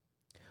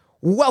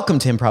Welcome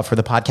to Improv for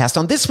the Podcast.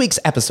 On this week's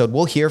episode,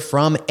 we'll hear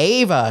from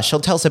Ava. She'll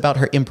tell us about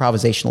her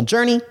improvisational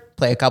journey,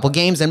 play a couple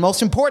games, and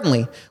most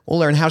importantly, we'll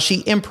learn how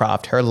she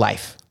improv'd her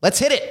life. Let's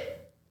hit it.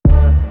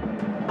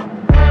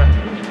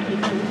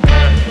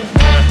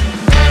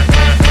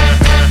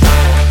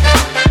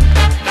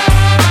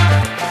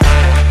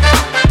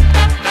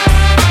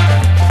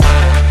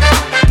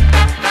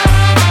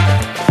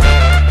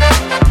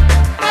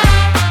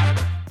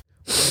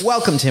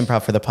 Welcome to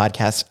Improv for the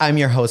Podcast. I'm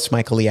your host,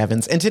 Michael Lee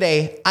Evans, and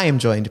today I am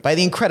joined by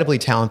the incredibly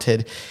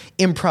talented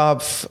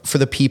improv for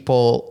the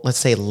people, let's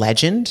say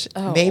legend,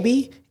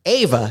 maybe.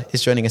 Ava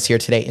is joining us here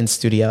today in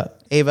studio.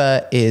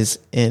 Ava is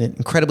an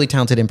incredibly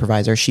talented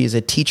improviser. She is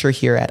a teacher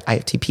here at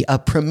IFTP, a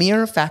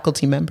premier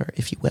faculty member,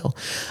 if you will.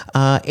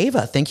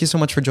 Ava, thank you so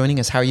much for joining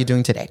us. How are you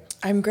doing today?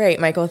 I'm great,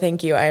 Michael.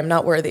 Thank you. I am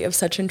not worthy of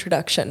such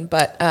introduction,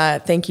 but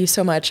thank you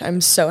so much.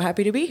 I'm so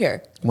happy to be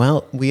here.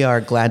 Well, we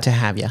are glad to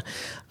have you.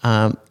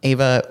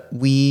 Ava,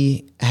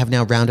 we have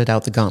now rounded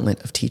out the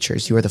gauntlet of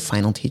teachers. You are the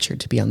final teacher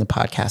to be on the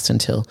podcast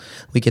until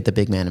we get the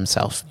big man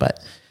himself.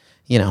 But,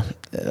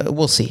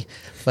 we'll see.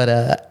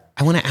 But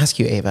I want to ask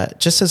you, Ava,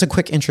 just as a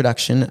quick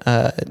introduction,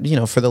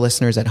 for the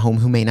listeners at home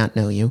who may not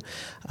know you,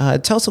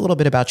 tell us a little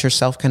bit about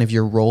yourself, kind of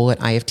your role at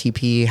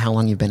IFTP, how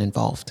long you've been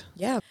involved.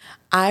 Yeah,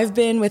 I've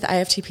been with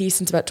IFTP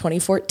since about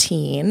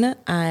 2014.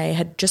 I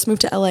had just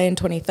moved to LA in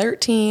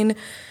 2013.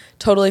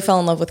 Totally fell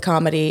in love with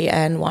comedy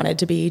and wanted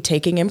to be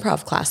taking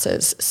improv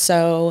classes.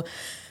 So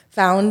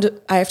found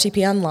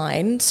IFTP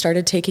online,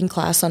 started taking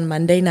class on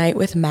Monday night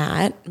with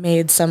Matt,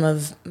 made some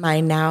of my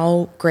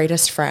now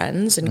greatest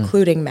friends,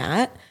 including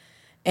Matt.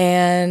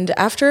 And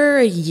after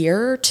a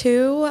year or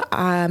two,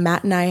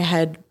 Matt and I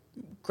had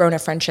grown a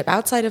friendship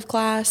outside of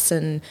class,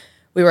 and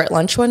we were at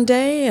lunch one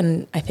day,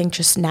 and I think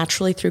just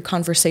naturally through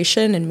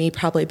conversation and me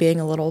probably being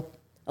a little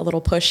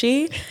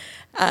pushy,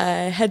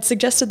 had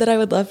suggested that I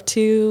would love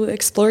to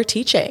explore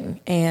teaching.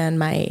 And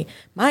my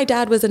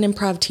dad was an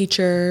improv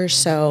teacher,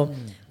 so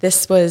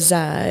this was,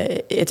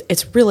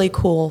 it's really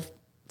cool,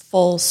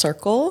 full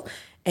circle.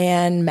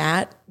 And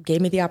Matt gave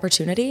me the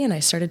opportunity and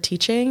I started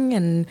teaching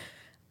and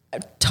I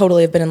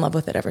totally have been in love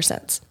with it ever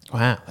since.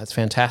 Wow, that's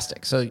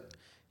fantastic. So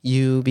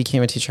you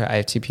became a teacher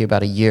at IFTP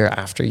about a year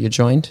after you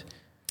joined?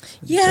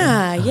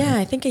 Yeah,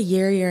 I think a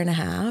year and a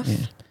half.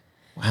 Yeah.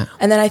 Wow.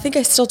 And then I think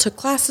I still took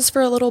classes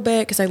for a little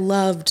bit because I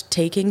loved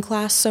taking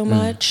class so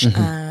much.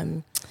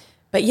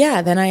 But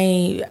yeah, then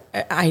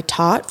I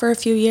taught for a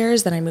few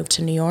years. Then I moved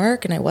to New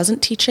York and I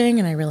wasn't teaching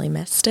and I really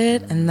missed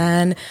it. And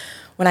then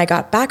when I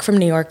got back from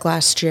New York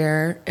last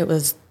year, it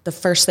was the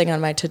first thing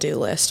on my to-do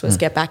list was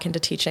get back into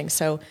teaching.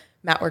 So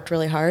Matt worked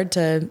really hard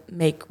to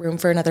make room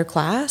for another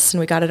class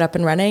and we got it up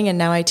and running. And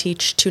now I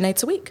teach 2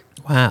 nights a week.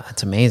 Wow,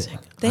 that's amazing.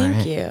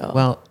 Thank you.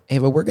 Well,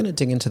 Ava, we're going to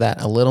dig into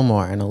that a little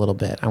more in a little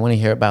bit. I want to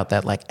hear about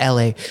that, like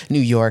LA, New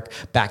York,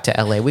 back to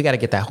LA. We got to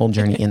get that whole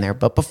journey in there.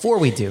 But before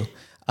we do,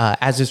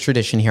 as is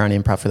tradition here on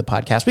Improv for the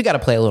Podcast, we got to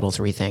play a little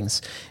 3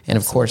 things. And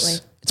of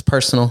course, it's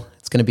personal.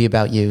 It's going to be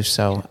about you.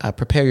 So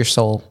prepare your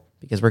soul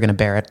because we're going to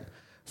bear it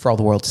for all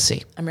the world to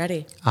see. I'm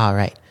ready. All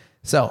right.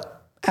 So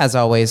as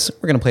always,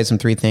 we're going to play some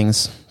 3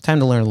 things. Time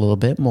to learn a little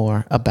bit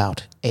more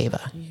about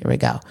Ava. Here we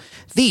go.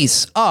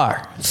 These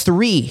are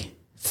 3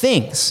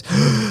 things.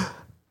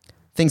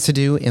 Things to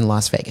do in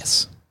Las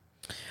Vegas.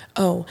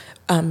 Go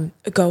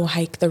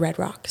hike the Red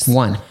Rocks.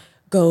 1.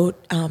 Go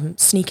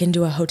sneak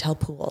into a hotel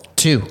pool.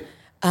 2.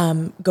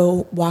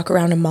 Go walk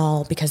around a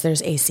mall because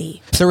there's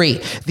AC.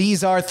 3.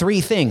 These are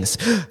 3 things.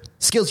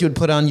 Skills you would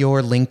put on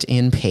your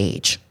LinkedIn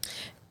page.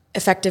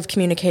 Effective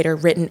communicator,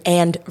 written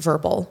and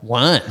verbal.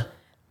 1.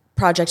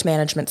 Project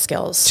management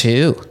skills.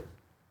 2.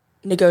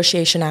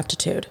 Negotiation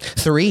aptitude.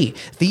 3.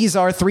 These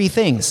are 3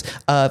 things.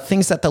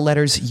 Things that the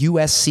letters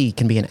USC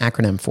can be an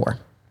acronym for.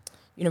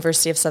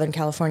 University of Southern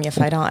California,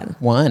 fight on.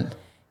 1.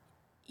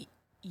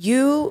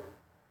 You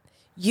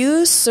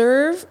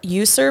serve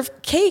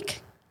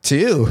cake.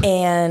 2.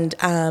 And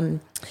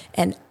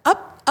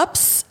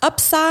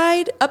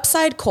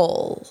upside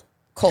cold.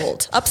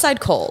 Upside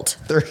cold.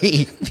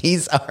 3.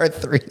 These are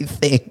 3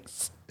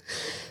 things.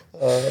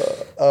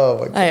 Oh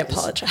my goodness. I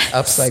apologize.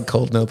 Upside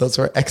cold. No, those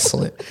were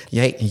excellent.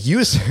 Yeah,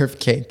 you serve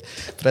cake,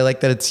 but I like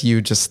that it's you,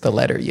 just the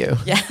letter U.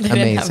 Yeah,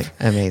 amazing.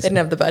 They didn't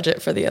have the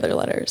budget for the other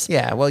letters.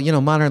 Yeah, well,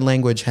 modern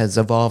language has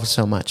evolved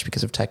so much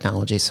because of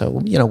technology, so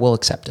we'll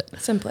accept it.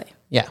 Simply.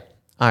 Yeah.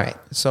 All right.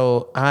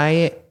 So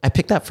I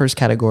picked that first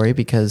category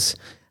because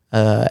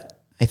I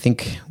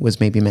think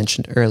was maybe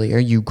mentioned earlier.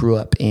 You grew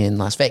up in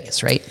Las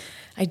Vegas, right?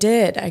 I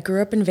did. I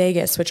grew up in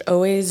Vegas, which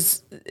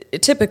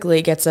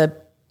typically gets a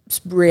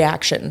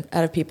reaction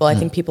out of people. I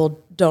think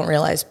people don't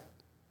realize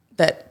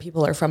that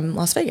people are from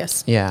Las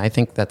Vegas. Yeah, I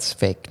think that's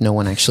fake. No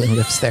one actually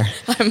lives there.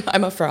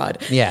 I'm a fraud.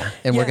 Yeah,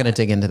 and we're going to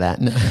dig into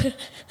that.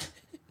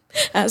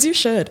 As you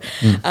should.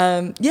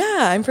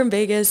 I'm from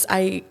Vegas.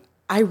 I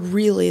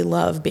really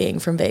love being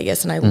from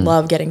Vegas and I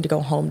love getting to go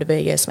home to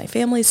Vegas. My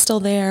family's still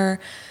there.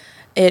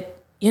 It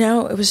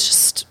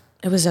was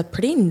a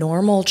pretty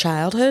normal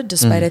childhood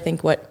despite I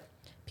think what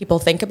people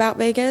think about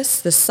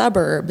Vegas. The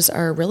suburbs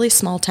are a really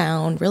small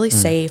town, really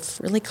safe,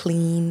 really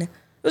clean. It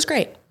was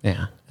great.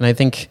 Yeah. And I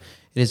think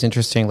it is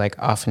interesting, like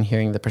often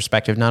hearing the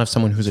perspective, not of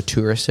someone who's a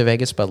tourist to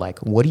Vegas, but like,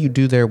 what do you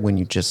do there when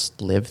you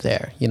just live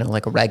there? You know,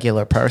 like a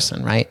regular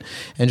person, right?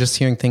 And just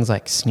hearing things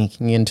like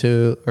sneaking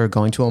into or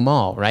going to a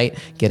mall, right?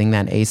 Getting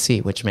that AC,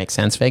 which makes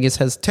sense. Vegas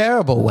has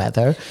terrible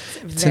weather.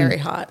 Very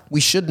hot.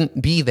 We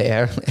shouldn't be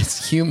there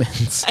as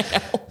humans. I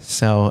know.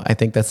 So I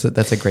think that's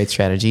a great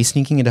strategy.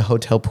 Sneaking into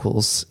hotel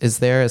pools. Is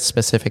there a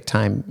specific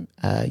time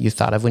you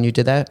thought of when you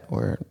did that?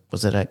 Or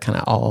was it a kind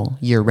of all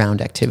year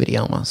round activity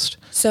almost?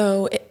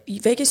 So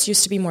Vegas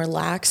used to be more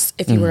lax.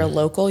 If you were a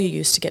local, you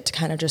used to get to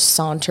kind of just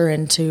saunter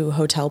into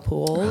hotel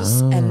pools.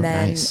 And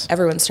then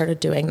everyone started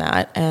doing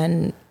that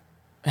and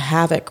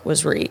havoc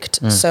was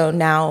wreaked. So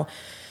now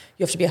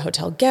you have to be a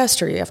hotel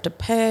guest or you have to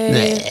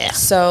pay. Blech.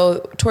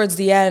 So towards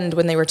the end,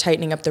 when they were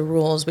tightening up the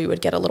rules, we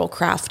would get a little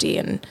crafty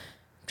and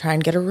try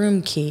and get a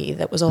room key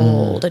that was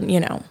old. And, you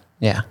know,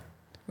 Yeah.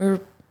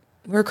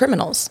 we're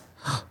criminals.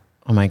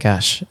 Oh my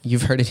gosh.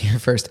 You've heard it here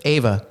first.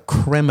 Ava,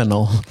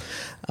 criminal.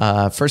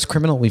 First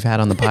criminal we've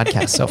had on the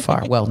podcast so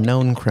far. Well,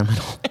 known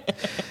criminal.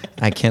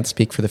 I can't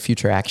speak for the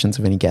future actions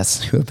of any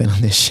guests who have been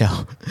on this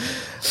show.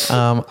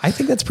 I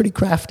think that's pretty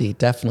crafty,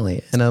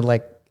 definitely. And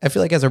I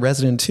feel like as a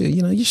resident too,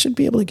 you know, you should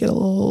be able to get a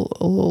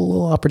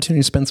little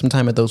opportunity to spend some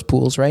time at those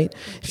pools, right?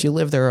 If you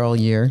live there all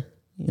year,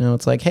 you know,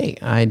 it's like, hey,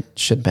 I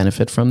should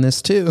benefit from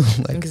this too.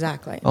 Like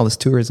Exactly. all this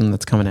tourism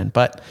that's coming in.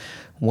 But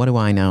what do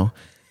I know?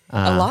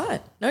 A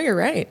lot. No, you're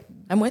right.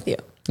 I'm with you.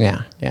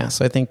 Yeah. Yeah.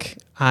 So I think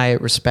I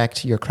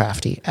respect your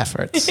crafty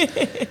efforts.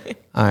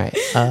 All right.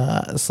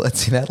 So let's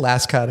see that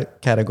last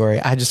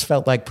category. I just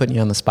felt like putting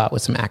you on the spot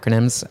with some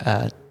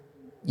acronyms.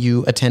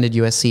 You attended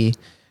USC,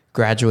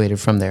 graduated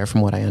from there,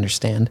 from what I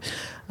understand,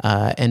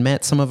 and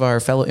met some of our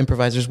fellow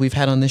improvisers we've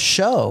had on this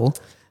show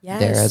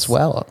there as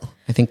well.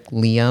 I think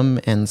Liam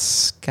and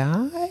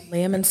Sky.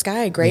 Liam and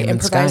Sky, great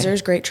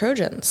improvisers, great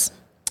Trojans.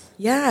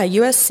 Yeah,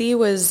 USC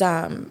was,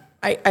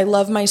 I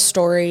love my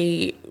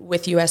story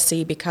with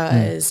USC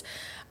because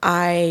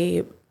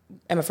I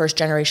am a first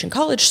generation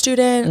college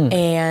student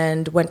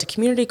and went to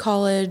community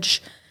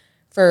college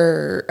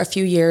for a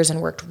few years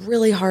and worked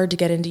really hard to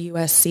get into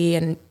USC,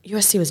 and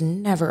USC was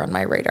never on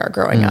my radar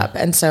growing up.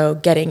 And so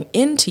getting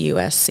into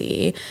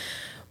USC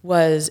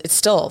it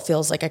still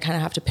feels like I kind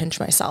of have to pinch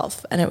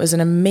myself. And it was an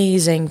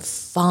amazing,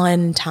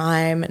 fun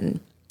time. And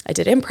I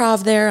did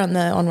improv there on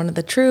one of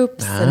the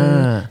troops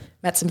and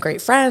met some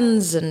great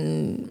friends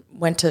and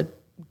went to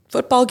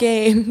football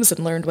games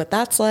and learned what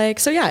that's like.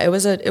 So yeah, it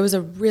was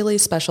a really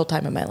special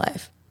time in my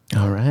life.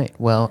 All right.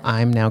 Well,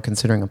 I'm now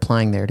considering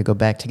applying there to go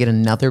back to get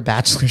another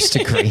bachelor's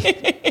degree.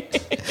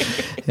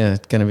 Yeah,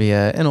 it's going to be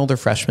an older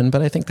freshman,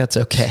 but I think that's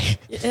okay.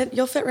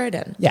 You'll fit right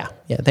in. Yeah.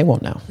 Yeah. They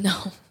won't know. No.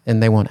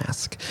 And they won't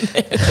ask.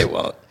 They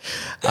won't.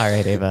 All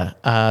right, Ava.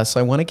 So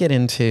I want to get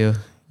into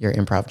your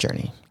improv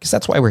journey because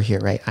that's why we're here,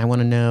 right? I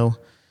want to know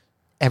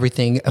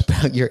everything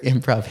about your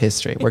improv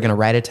history. We're going to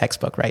write a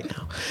textbook right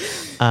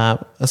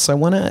now. So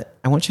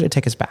I want you to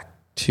take us back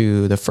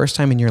to the first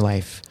time in your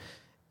life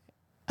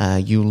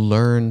you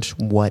learned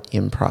what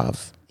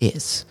improv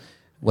is,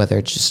 whether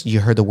it's just you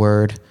heard the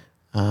word.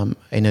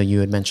 I know you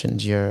had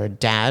mentioned your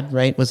dad,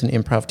 right, was an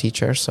improv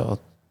teacher. So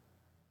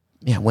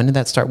yeah, when did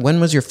that start? When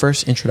was your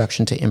first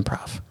introduction to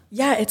improv?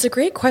 Yeah, it's a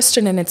great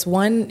question. And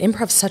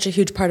improv's such a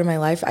huge part of my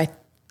life.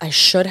 I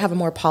should have a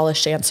more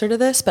polished answer to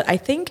this, but I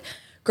think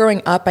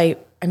growing up,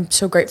 I'm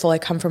so grateful I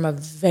come from a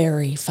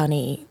very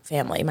funny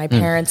family. My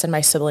parents and my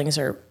siblings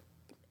are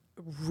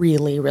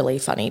really, really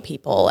funny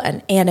people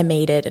and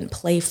animated and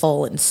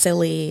playful and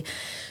silly.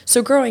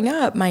 So growing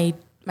up, my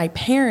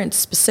parents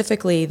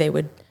specifically, they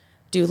would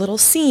do little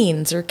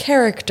scenes or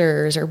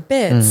characters or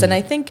bits. And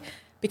I think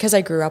because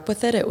I grew up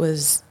with it, it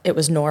was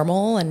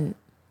normal. And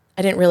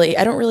I don't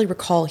really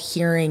recall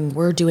hearing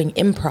we're doing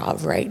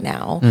improv right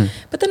now.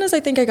 But then as I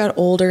think I got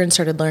older and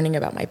started learning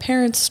about my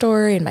parents'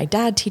 story and my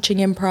dad teaching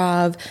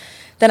improv,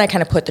 then I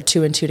kind of put the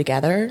two and two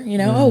together, you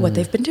know, what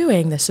they've been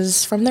doing. This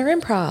is from their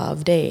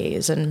improv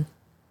days and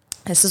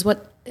this is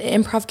what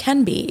improv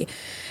can be.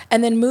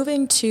 And then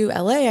moving to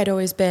LA, I'd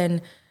always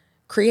been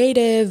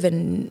creative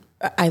and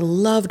I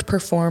loved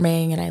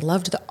performing and I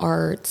loved the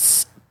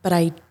arts, but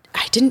I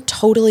didn't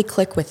totally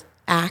click with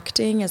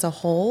acting as a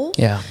whole.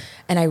 Yeah.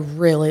 And I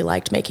really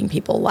liked making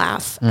people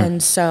laugh.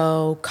 And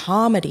so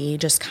comedy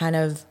just kind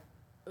of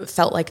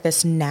felt like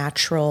this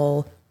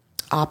natural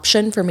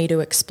option for me to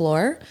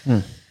explore.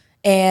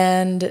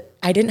 And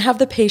I didn't have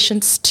the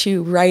patience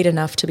to write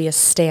enough to be a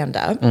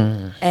stand-up.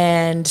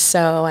 And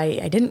so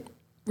I didn't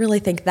really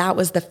think that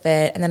was the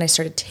fit. And then I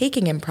started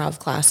taking improv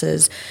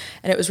classes.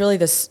 And it was really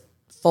this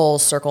full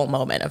circle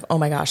moment of, oh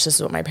my gosh, this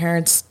is what my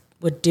parents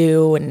would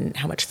do and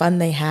how much fun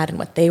they had and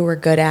what they were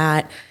good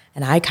at.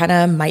 And I kind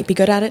of might be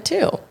good at it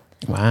too.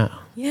 Wow.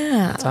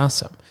 Yeah. That's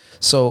awesome.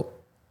 So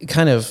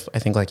kind of, I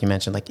think like you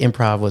mentioned, like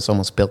improv was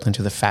almost built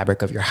into the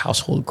fabric of your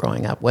household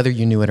growing up, whether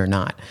you knew it or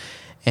not.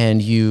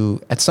 And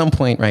you, at some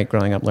point, right,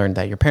 growing up, learned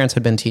that your parents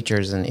had been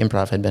teachers and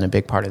improv had been a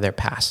big part of their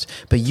past.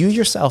 But you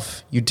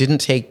yourself, you didn't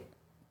take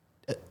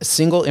a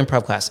single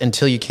improv class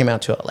until you came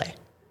out to LA.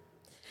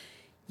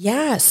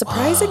 Yeah,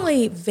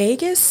 surprisingly,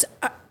 Vegas,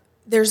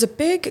 there's a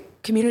big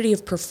community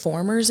of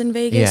performers in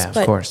Vegas. Yeah, of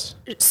but course.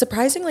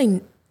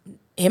 Surprisingly,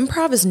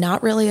 improv is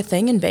not really a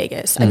thing in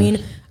Vegas. I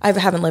mean, I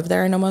haven't lived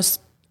there in almost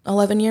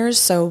 11 years,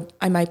 so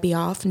I might be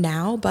off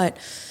now. But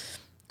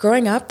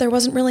growing up, there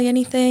wasn't really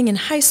anything. In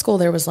high school,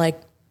 there was like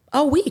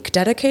a week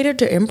dedicated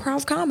to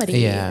improv comedy.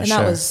 Yeah, and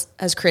that was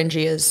as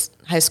cringy as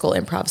high school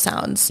improv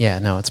sounds. Yeah,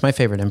 no, it's my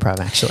favorite improv,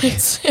 actually.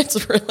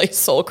 It's really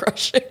soul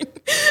crushing,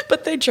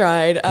 but they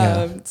tried.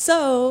 I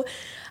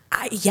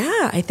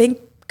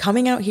think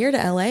coming out here to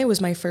LA was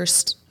my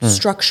first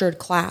structured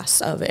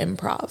class of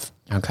improv.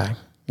 Okay.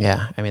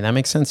 Yeah. I mean, that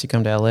makes sense. You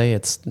come to LA,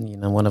 it's,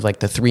 one of like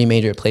the 3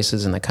 major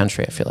places in the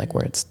country, I feel like,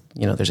 where it's,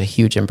 there's a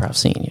huge improv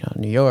scene,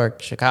 New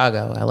York,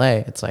 Chicago,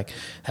 LA. It's like,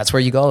 that's where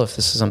you go if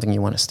this is something you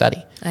want to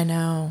study. I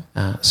know.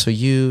 So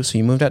you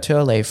moved out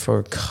to LA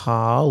for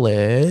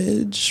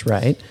college,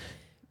 right?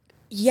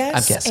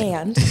 Yes, I'm guessing.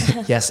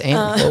 and yes,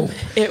 and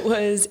it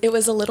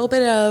was a little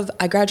bit of,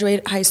 I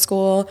graduated high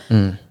school,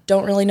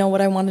 don't really know what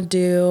I want to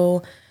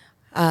do.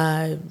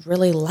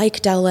 Really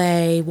liked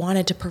LA,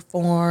 wanted to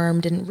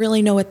perform, didn't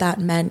really know what that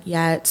meant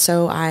yet.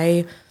 So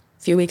a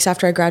few weeks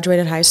after I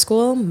graduated high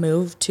school,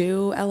 moved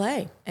to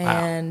LA.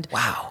 And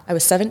Wow. I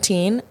was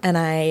 17 and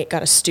I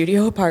got a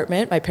studio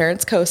apartment. My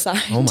parents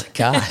co-signed. Oh my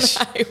gosh.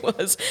 I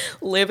was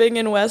living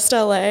in West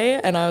LA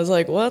and I was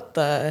like, what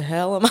the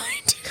hell am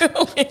I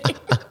doing?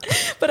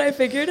 But I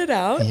figured it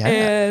out. Yeah.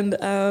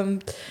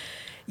 And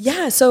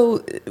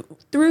so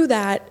through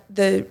that,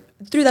 I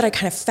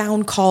kind of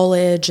found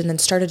college and then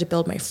started to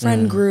build my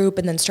friend group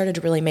and then started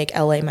to really make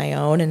LA my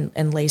own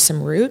and lay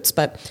some roots.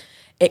 But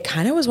it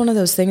kind of was one of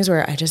those things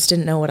where I just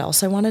didn't know what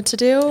else I wanted to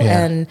do.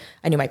 Yeah. And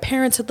I knew my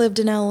parents had lived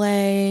in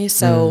LA.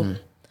 So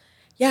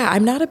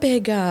I'm not a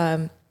big,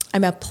 I'm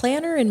a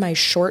planner in my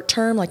short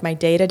term, like my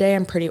day to day,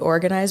 I'm pretty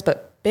organized,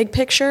 but big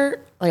picture,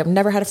 like I've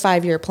never had a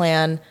 5-year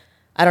plan.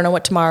 I don't know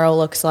what tomorrow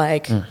looks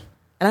like and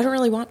I don't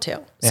really want to.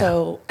 Yeah.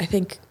 So I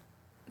think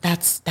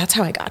that's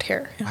how I got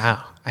here.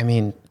 Wow. I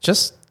mean,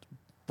 just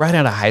right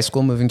out of high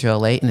school, moving to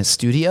LA in a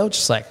studio,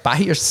 just like by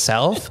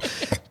yourself.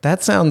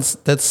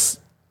 that's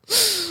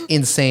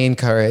insane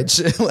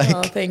courage.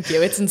 Oh, thank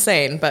you. It's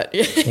insane, but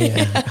yeah,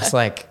 it's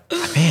like,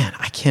 man,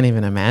 I can't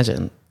even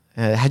imagine.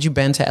 Had you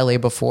been to LA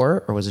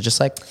before, or was it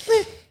just like,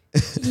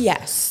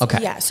 Yes. Okay.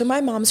 Yeah. So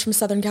my mom's from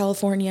Southern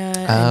California,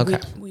 okay.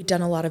 and we'd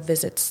done a lot of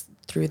visits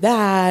through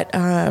that,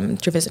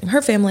 through visiting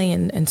her family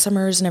and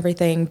summers and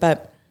everything.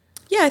 But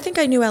yeah, I think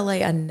I knew LA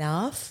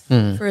enough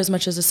for as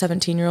much as a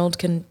 17-year-old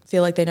can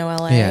feel like they know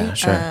LA. Yeah,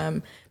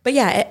 sure. But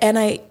yeah, and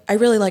I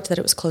really liked that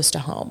it was close to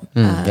home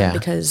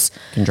because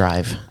you can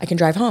drive. I can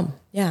drive home.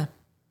 Yeah.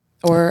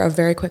 Or a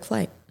very quick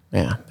flight.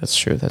 Yeah, that's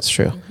true. That's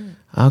true.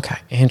 Okay,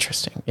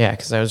 interesting. Yeah,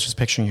 because I was just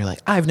picturing you're like,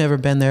 I've never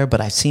been there, but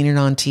I've seen it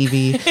on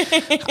TV.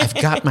 I've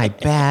got my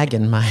bag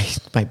and my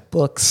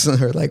books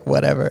or like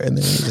whatever, and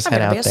then you just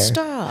head out there. I'm gonna be a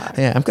star.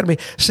 Yeah, I'm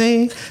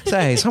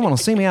gonna be. Someone will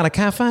see me at a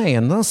cafe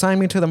and they'll sign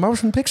me to the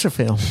motion picture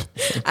film.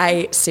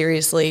 I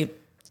seriously,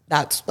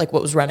 that's like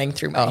what was running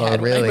through my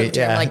head. Really? When I moved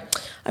here. Yeah. I'm like,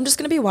 I'm just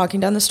gonna be walking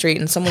down the street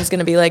and someone's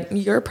gonna be like,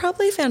 "You're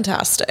probably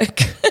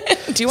fantastic.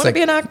 Do you want to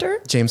be an actor?"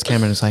 James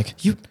Cameron is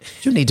like, you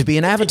need to be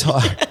an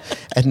Avatar,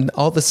 and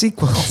all the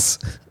sequels.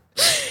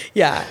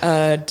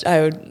 Yeah,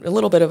 a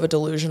little bit of a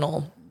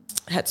delusional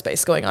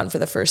headspace going on for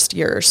the first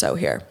year or so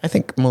here. I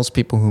think most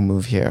people who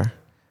move here,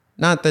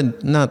 not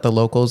the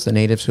locals, the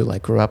natives who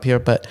like grew up here,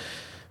 but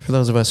for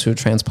those of us who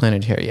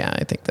transplanted here, yeah,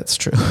 I think that's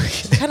true.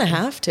 Kind of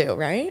have to,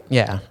 right?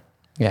 Yeah.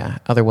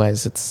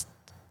 Otherwise, it's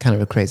kind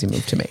of a crazy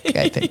move to make,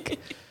 I think.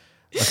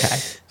 Okay.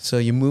 So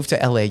you moved to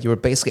LA. You were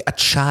basically a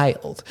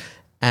child.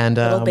 And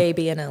Little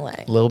baby in LA.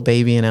 Little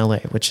baby in LA,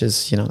 which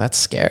is, that's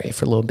scary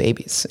for little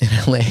babies in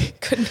LA.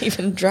 Couldn't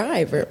even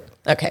drive.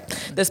 Okay,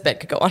 this bit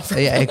could go on for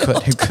Yeah, it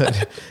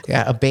could.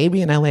 Yeah, a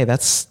baby in LA,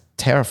 that's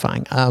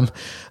terrifying.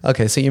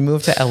 Okay, so you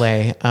moved to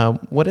LA.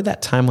 What did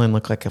that timeline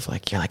look like of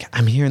like, you're like,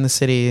 I'm here in the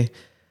city.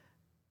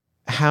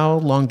 How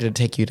long did it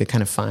take you to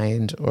kind of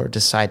find or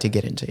decide to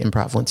get into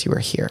improv once you were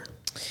here?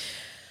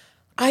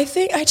 I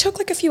think I took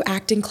like a few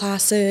acting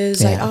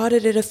classes. Yeah. I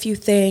audited a few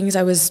things.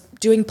 I was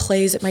doing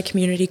plays at my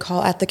community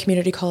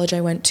college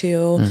I went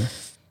to.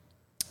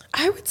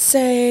 I would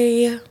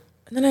say, and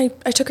then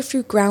I took a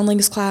few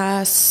Groundlings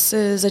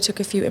classes. I took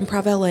a few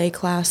Improv LA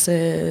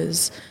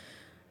classes.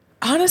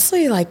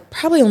 Honestly, like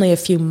probably only a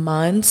few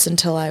months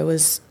until I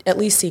was at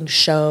least seeing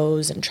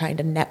shows and trying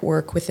to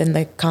network within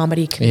the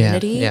comedy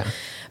community. Yeah.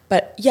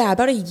 But yeah,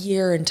 about a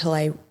year until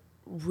I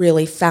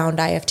really found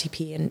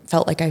IFTP and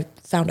felt like I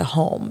found a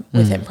home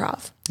with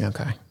improv.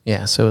 Okay.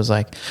 Yeah. So it was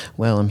like,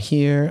 well, I'm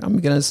here. I'm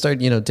going to start,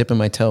 dipping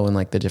my toe in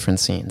like the different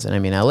scenes. And I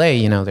mean,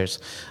 LA, there's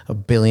a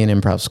billion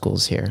improv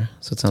schools here.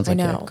 So it sounds like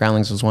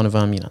Groundlings was one of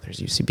them. There's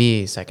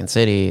UCB, Second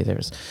City. There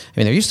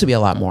used to be a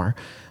lot more.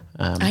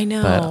 I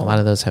know. But a lot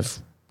of those have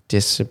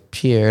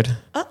disappeared.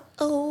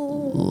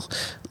 Uh-oh.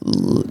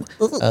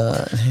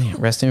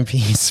 rest in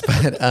peace.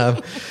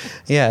 But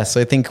yeah,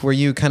 so I think were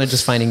you kind of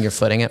just finding your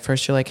footing at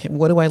first? You're like, hey,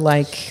 what do I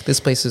like? This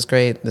place is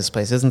great. This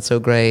place isn't so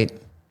great.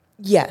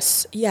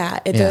 Yes. Yeah.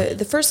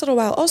 The first little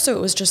while also,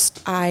 it was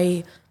just,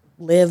 I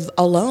live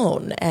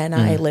alone and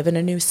I live in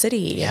a new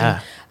city. Yeah.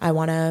 And I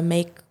want to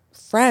make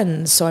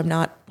friends so I'm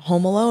not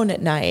home alone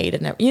at night.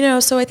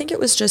 And, so I think it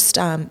was just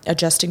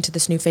adjusting to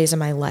this new phase of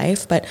my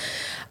life. But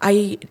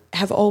I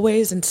have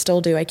always and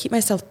still do, I keep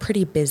myself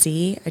pretty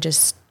busy.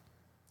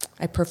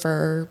 I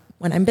prefer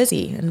when I'm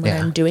busy and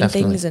when I'm doing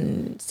things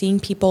and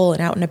seeing people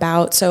and out and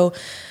about. So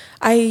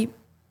I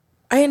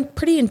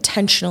pretty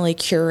intentionally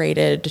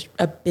curated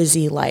a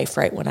busy life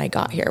right when I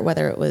got here,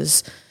 whether it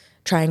was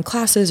trying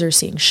classes or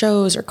seeing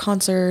shows or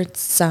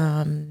concerts,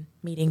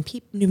 meeting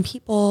new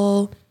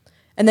people.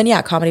 And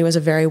then, comedy was a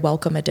very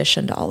welcome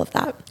addition to all of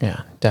that.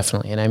 Yeah,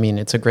 definitely. And I mean,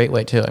 it's a great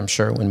way too, I'm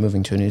sure, when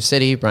moving to a new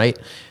city, right?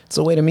 It's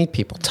a way to meet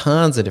people,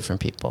 tons of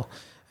different people.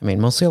 I mean,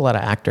 mostly a lot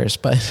of actors,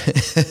 but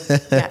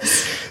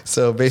yes.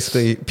 So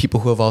basically people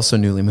who have also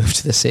newly moved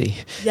to the city.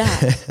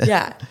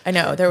 Yeah. I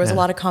know. There was a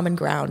lot of common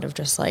ground of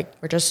just like,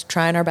 we're just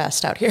trying our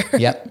best out here.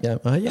 Yep.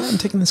 I'm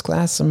taking this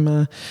class. I'm,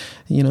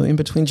 in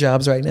between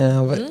jobs right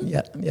now. But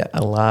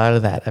a lot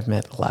of that. I've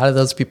met a lot of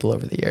those people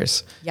over the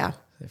years. Yeah.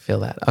 I feel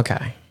that.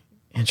 Okay.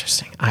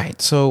 Interesting. All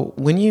right. So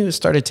when you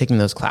started taking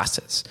those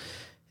classes,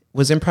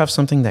 was improv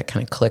something that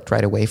kind of clicked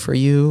right away for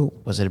you?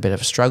 Was it a bit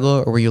of a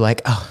struggle, or were you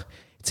like, oh,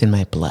 it's in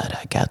my blood,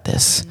 I got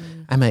this.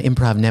 I'm an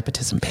improv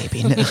nepotism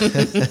baby.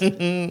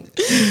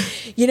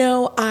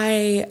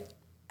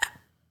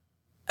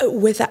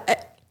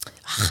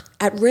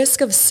 At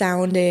risk of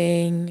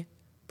sounding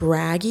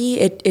braggy,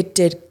 it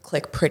did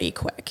click pretty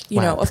quick.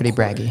 Pretty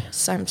braggy.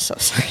 I'm so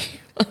sorry.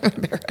 I'm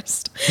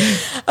embarrassed.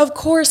 Of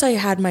course,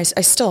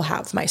 I still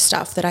have my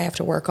stuff that I have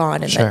to work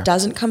on, and that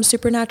doesn't come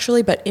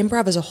supernaturally. But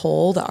improv as a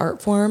whole, the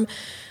art form,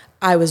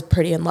 I was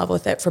pretty in love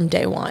with it from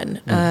day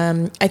one.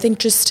 I think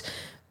just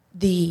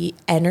the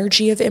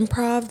energy of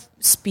improv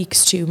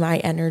speaks to my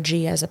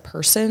energy as a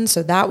person.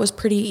 So that was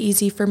pretty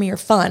easy for me, or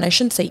fun. I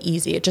shouldn't say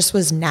easy. It just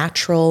was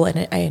natural,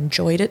 and I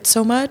enjoyed it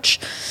so much.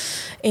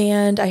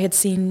 And I had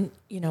seen,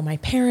 my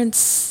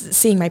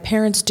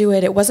parents do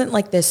it. It wasn't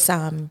like this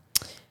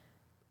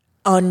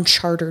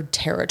uncharted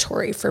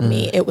territory for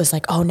me. It was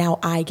like, oh, now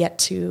I get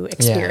to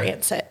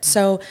experience it.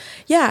 So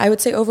I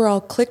would say overall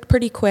clicked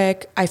pretty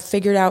quick. I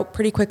figured out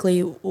pretty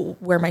quickly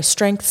where my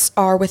strengths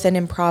are within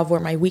improv,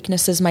 where my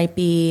weaknesses might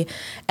be.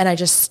 And I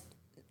just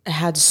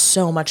had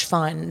so much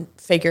fun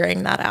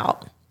figuring that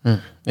out.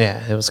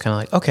 Yeah. It was kind of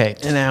like, okay,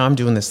 and now I'm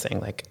doing this thing.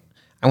 Like,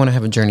 I want to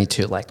have a journey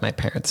too, like my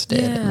parents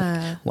did. Yeah.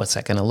 And what's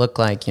that going to look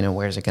like?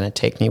 Where's it going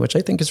to take me? Which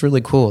I think is really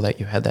cool that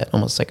you had that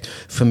almost like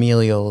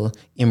familial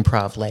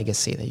improv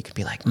legacy that you could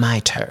be like, my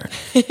turn.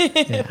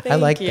 Yeah, I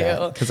like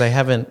that because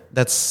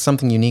that's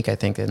something unique, I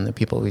think, in the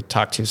people we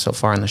talked to so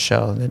far on the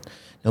show, that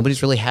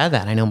nobody's really had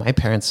that. I know my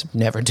parents have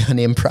never done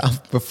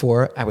improv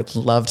before. I would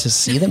love to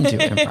see them do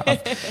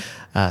improv.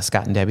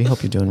 Scott and Debbie,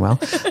 hope you're doing well.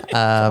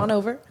 Come on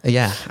over.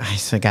 Yeah,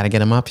 I got to get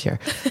them up here.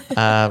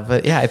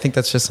 But I think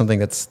that's just something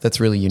that's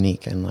really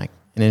unique and like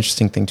an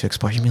interesting thing to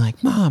explore. You'd be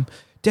like, Mom,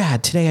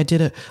 Dad, today I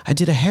did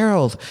a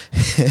Herald.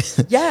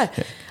 Yeah,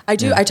 I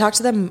do. Yeah. I talk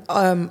to them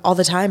all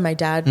the time. My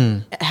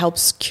dad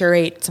helps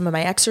curate some of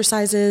my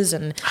exercises,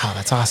 and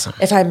that's awesome.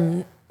 If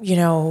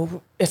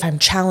I'm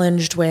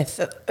challenged with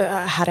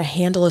how to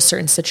handle a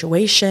certain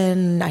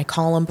situation, I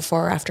call him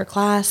before or after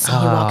class, and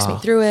he walks me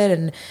through it.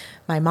 And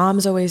my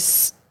mom's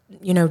always,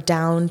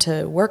 down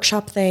to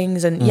workshop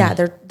things. And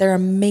they're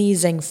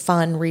amazing,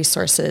 fun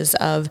resources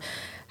of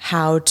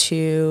how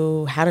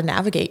to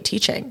navigate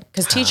teaching.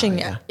 Because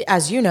teaching,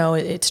 as you know,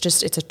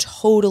 it's a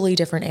totally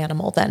different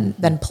animal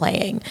than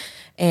playing.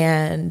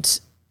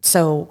 And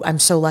so I'm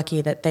so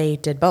lucky that they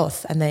did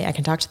both, and I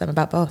can talk to them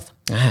about both.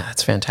 Yeah,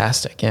 that's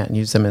fantastic. Yeah, and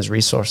use them as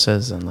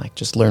resources and like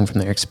just learn from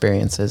their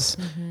experiences.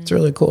 Mm-hmm. It's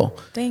really cool.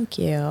 Thank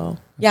you.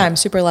 Yeah, I'm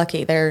super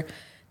lucky. They're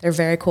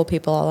very cool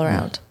people all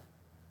around.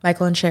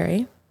 Michael and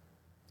Sherry.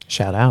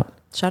 Shout out.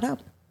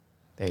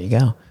 There you go.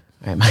 All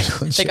right,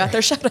 Michael and Sherry. They got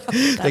their shout out.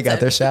 They got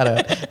their shout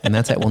out, and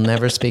that's it. We'll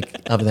never speak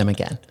of them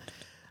again.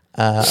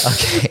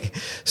 Okay,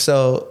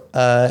 so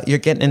you're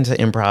getting into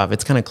improv.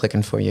 It's kind of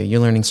clicking for you.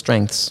 You're learning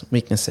strengths,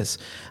 weaknesses.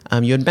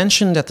 You had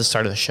mentioned at the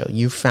start of the show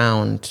you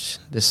found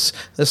this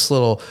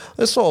little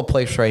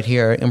place right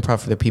here, Improv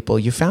for the People.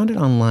 You found it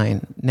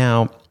online.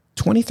 Now,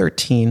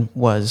 2013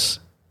 was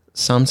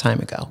some time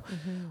ago.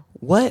 Mm-hmm.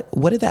 What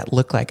did that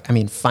look like? I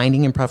mean,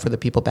 finding Improv for the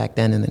People back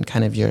then, and then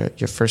kind of your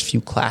first few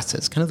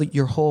classes, kind of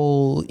your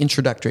whole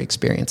introductory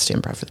experience to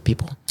Improv for the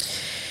People.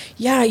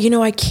 Yeah,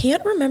 I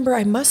can't remember.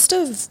 I must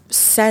have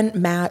sent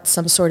Matt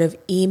some sort of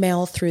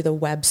email through the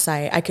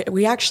website.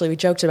 We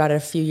joked about it a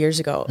few years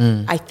ago.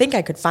 I think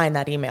I could find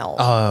that email.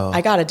 Oh.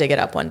 I got to dig it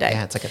up one day.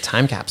 Yeah, it's like a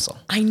time capsule.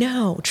 I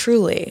know,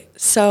 truly.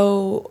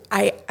 So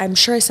I'm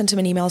sure I sent him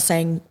an email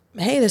saying,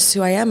 hey, this is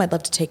who I am. I'd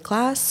love to take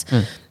class.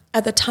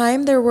 At the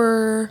time, there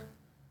were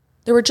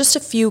just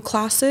a few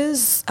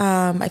classes.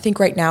 I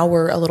think right now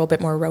we're a little bit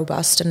more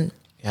robust and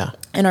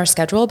in our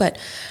schedule. But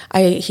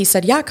he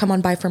said, yeah, come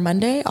on by for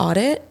Monday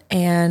audit.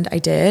 And I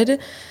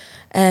did.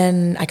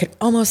 And I could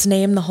almost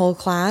name the whole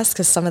class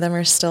because some of them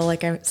are still,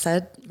 like I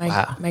said,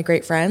 my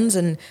great friends.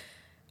 And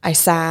I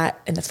sat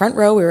in the front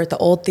row. We were at the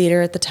Old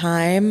Theater at the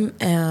time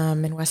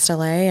in West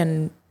LA.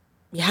 And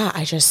yeah,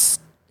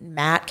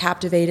 Matt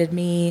captivated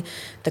me.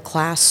 The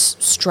class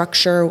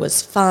structure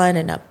was fun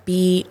and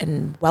upbeat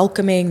and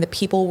welcoming. The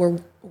people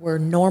were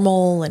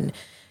normal, and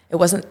there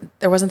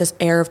wasn't this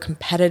air of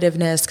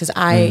competitiveness because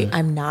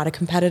I'm not a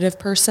competitive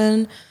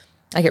person.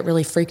 I get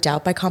really freaked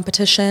out by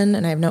competition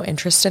and I have no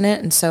interest in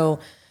it. And so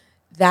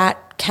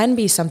that can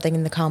be something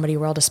in the comedy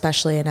world,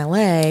 especially in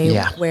LA,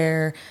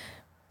 where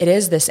it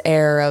is this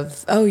air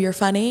of, oh, you're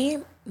funny?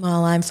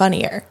 Well, I'm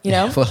funnier, you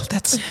know? Yeah, well,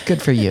 that's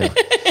good for you.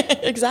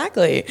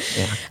 Exactly.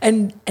 Yeah.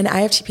 And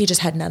IFTP just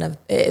had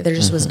there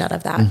just was none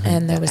of that.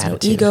 And there was no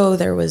ego.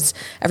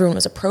 Everyone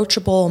was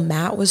approachable.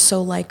 Matt was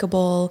so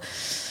likable.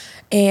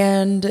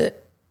 And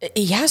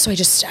yeah, so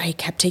I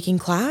kept taking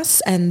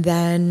class and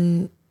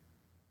then,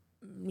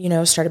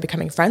 started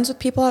becoming friends with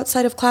people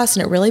outside of class.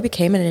 And it really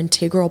became an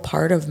integral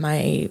part of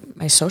my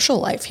social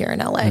life here in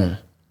LA.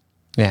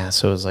 Yeah,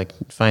 so it was like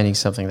finding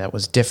something that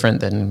was different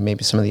than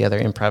maybe some of the other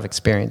improv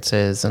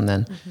experiences, and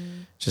then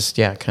just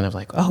kind of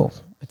like, oh,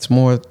 it's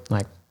more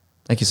like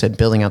you said,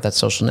 building out that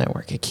social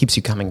network. It keeps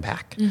you coming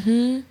back.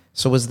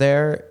 So was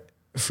there,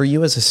 for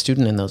you as a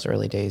student in those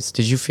early days,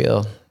 did you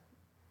feel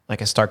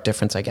like a stark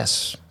difference, I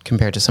guess,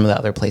 compared to some of the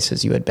other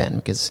places you had been?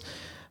 Because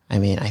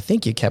I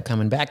think you kept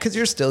coming back because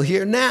you're still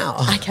here now.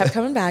 I kept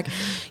coming back.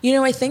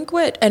 I think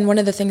one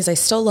of the things I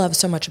still love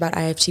so much about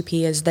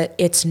IFTP is that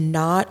it's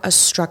not a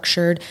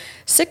structured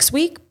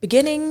 6-week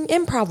beginning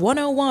improv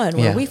 101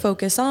 where we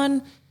focus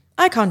on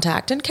eye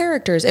contact and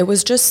characters. It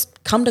was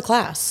just come to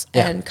class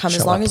and come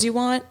as long as you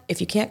want. If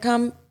you can't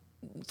come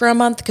for a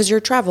month because you're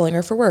traveling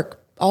or for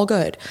work, all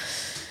good.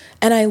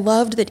 And I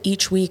loved that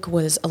each week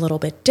was a little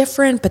bit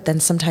different, but then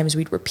sometimes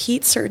we'd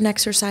repeat certain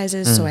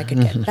exercises so I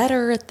could get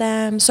better at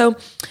them. So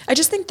I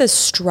just think the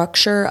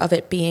structure of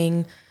it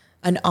being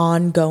an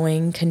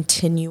ongoing,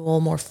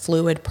 continual, more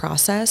fluid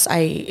process,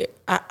 I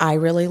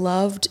really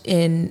loved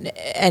and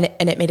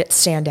it made it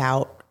stand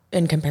out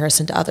in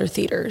comparison to other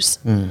theaters.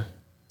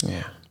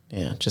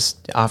 Yeah,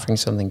 just offering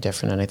something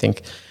different. And I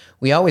think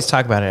we always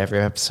talk about it every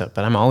episode,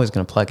 but I'm always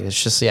going to plug it.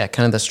 It's just,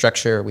 kind of the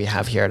structure we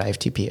have here at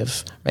IFTP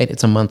of, right?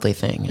 It's a monthly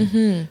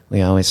thing.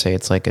 We always say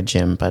it's like a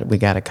gym, but we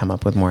got to come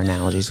up with more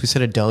analogies. We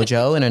said a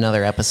dojo in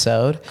another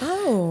episode.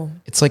 Oh.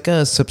 It's like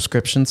a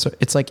subscription. So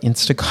it's like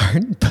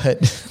Instacart,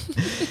 but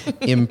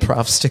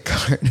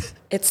Improvstacart.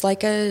 It's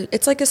like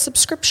a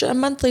subscription, a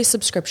monthly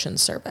subscription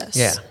service.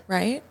 Yeah.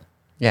 Right?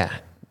 Yeah.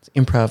 It's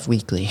Improv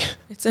Weekly.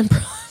 It's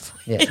Improv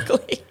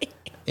Weekly.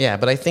 Yeah,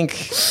 but I think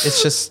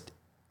it's just,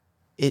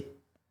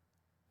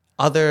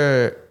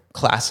 other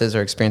classes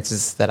or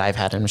experiences that I've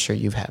had, I'm sure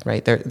you've had,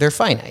 right? They're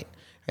finite,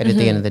 right? At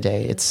the end of the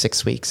day, it's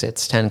 6 weeks,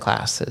 it's 10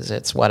 classes,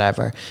 it's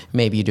whatever.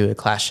 Maybe you do a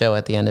class show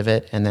at the end of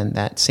it, and then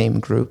that same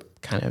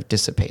group kind of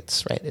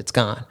dissipates, right? It's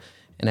gone.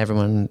 And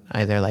everyone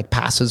either like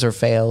passes or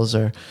fails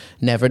or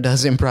never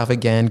does improv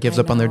again, gives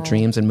up on their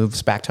dreams and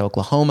moves back to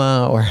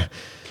Oklahoma, or...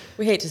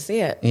 We hate to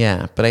see it.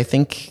 Yeah, but I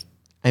think,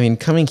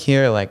 coming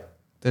here,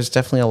 there's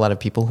definitely a lot of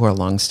people who are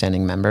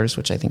longstanding members,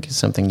 which I think is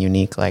something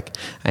unique.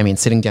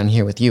 Sitting down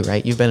here with you,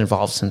 right? You've been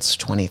involved since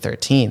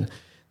 2013.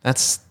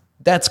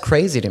 That's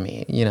crazy to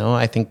me.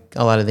 I think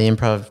a lot of the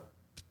improv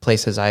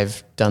places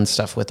I've done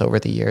stuff with over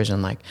the years,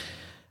 and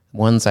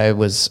ones I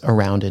was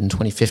around in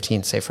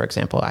 2015, say, for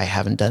example, I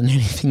haven't done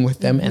anything with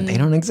them and they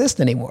don't exist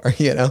anymore,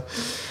 Yeah,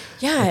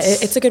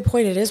 it's a good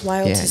point. It is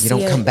wild to see. Yeah,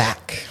 you don't come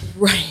back.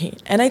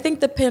 Right. And I think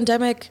the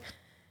pandemic...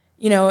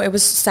 it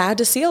was sad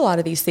to see a lot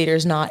of these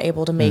theaters not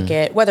able to make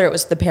it, whether it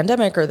was the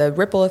pandemic or the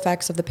ripple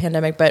effects of the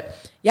pandemic. But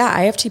yeah,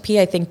 IFTP,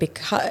 I think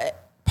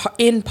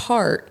in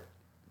part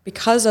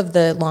because of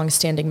the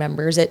longstanding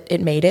members,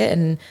 it made it,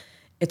 and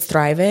it's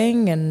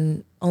thriving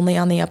and only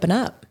on the up and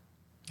up.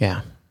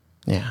 Yeah.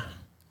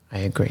 I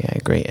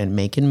agree. And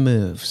making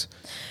moves.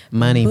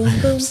 Money boom,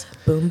 moves.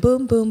 Boom,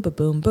 boom, boom, boom,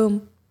 boom,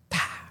 boom.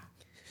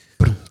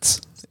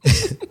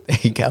 There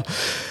you go.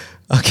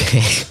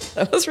 Okay.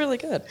 That was really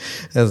good.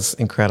 That was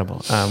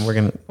incredible.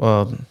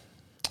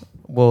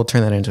 We'll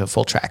turn that into a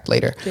full track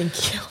later.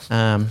 Thank you.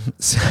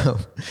 So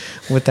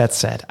with that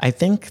said, I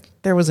think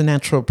there was a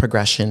natural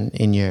progression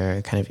in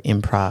your kind of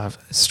improv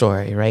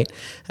story, right?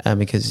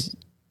 Because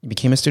you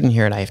became a student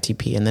here at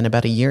IFTP, and then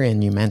about a year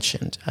in, you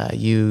mentioned,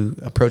 you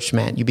approached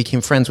Matt, you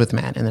became friends with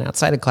Matt, and then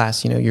outside of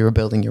class, you were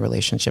building your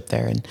relationship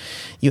there, and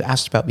you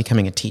asked about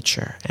becoming a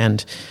teacher.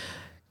 And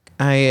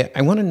I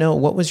want to know,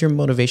 what was your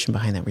motivation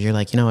behind that? Where you're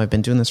like, I've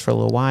been doing this for a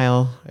little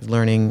while, I'm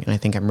learning, and I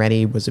think I'm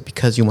ready. Was it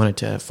because you wanted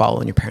to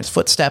follow in your parents'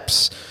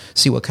 footsteps,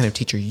 see what kind of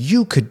teacher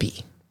you could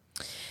be?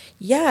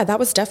 Yeah, that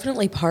was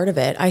definitely part of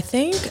it. I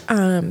think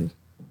I'm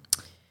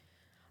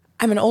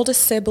an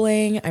oldest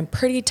sibling. I'm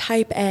pretty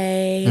type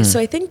A. So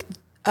I think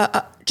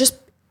just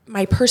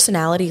my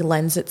personality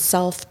lends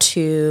itself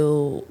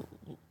to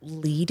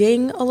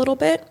leading a little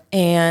bit.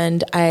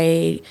 And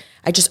I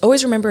just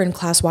always remember in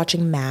class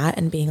watching Matt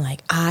and being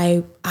like,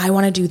 I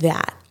want to do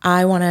that.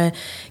 I want to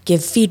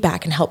give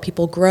feedback and help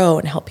people grow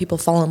and help people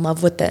fall in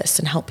love with this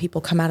and help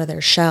people come out of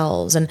their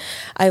shells. And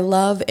I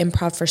love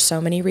improv for so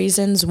many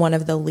reasons. One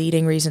of the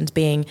leading reasons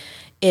being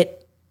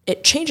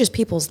it changes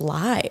people's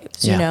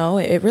lives, you know,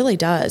 it really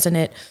does. And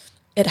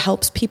it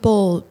helps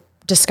people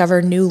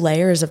discover new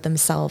layers of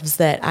themselves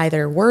that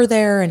either were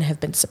there and have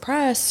been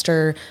suppressed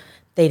or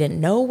they didn't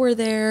know were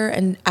there.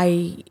 And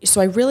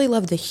so I really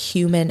love the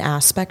human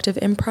aspect of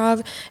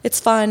improv. It's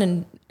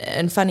fun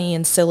and funny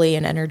and silly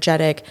and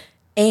energetic.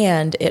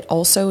 And it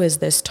also is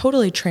this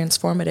totally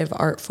transformative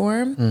art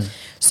form.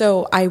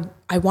 So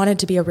I wanted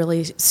to be a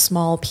really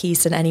small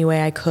piece in any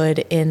way I could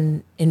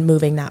in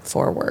moving that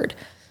forward.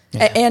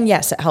 Yeah. And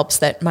yes, it helps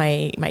that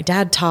my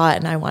dad taught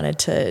and I wanted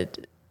to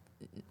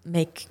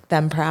make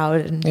them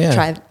proud and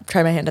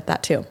try my hand at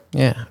that too.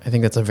 Yeah, I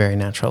think that's a very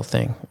natural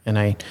thing. And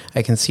I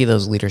can see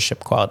those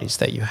leadership qualities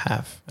that you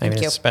have. Thank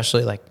you.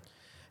 Especially like,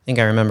 I think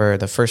I remember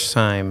the first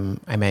time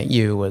I met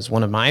you was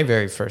one of my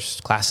very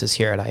first classes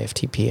here at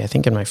IFTP. I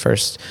think in my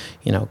first,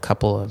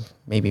 couple of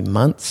maybe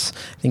months,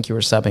 I think you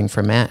were subbing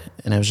for Matt.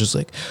 And I was just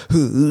like,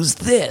 who's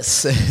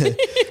this?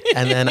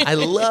 And then I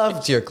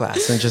loved your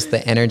class and just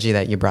the energy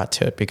that you brought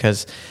to it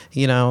because,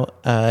 you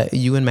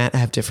and Matt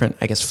have different,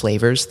 I guess,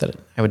 flavors that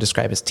I would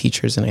describe as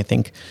teachers. And I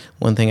think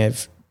one thing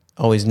I've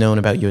always known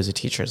about you as a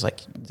teacher is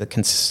like the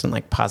consistent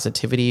like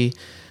positivity,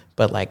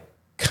 but like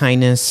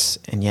kindness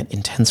and yet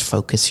intense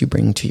focus you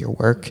bring to your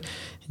work.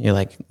 And you're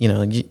like,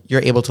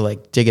 you're able to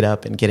like dig it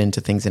up and get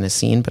into things in a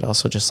scene, but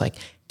also just like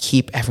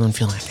keep everyone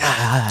feeling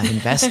like,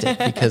 invested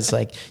because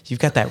like you've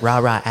got that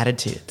rah-rah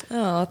attitude.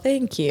 Oh,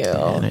 thank you.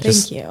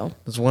 Thank you.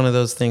 It was one of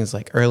those things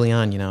like early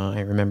on,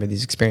 I remember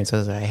these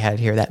experiences I had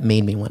here that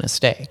made me want to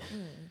stay.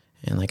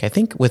 And like, I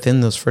think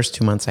within those first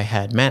 2 months I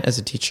had Matt as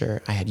a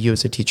teacher, I had you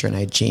as a teacher, and I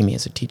had Jamie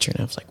as a teacher. And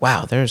I was like,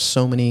 wow, there's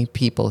so many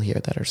people here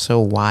that are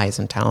so wise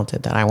and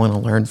talented that I want to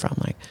learn from.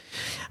 Like,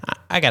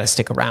 I got to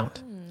stick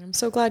around. I'm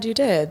so glad you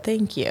did.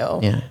 Thank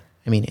you. Yeah.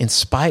 I mean, in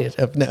spite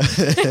of Matt,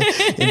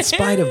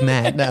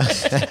 no.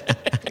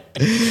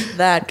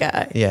 That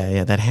guy.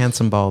 Yeah. That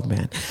handsome bald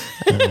man.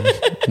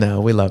 No,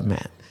 we love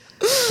Matt.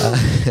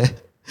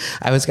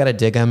 I always got to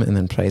dig him and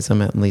then praise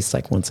him at least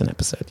like once an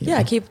episode. You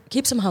know?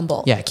 Keeps him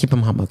humble. Yeah, keep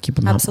him humble.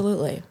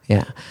 Absolutely.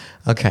 Yeah.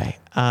 Okay.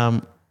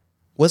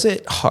 Was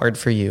it hard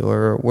for you,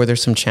 or were there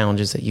some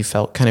challenges that you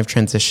felt kind of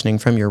transitioning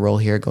from your role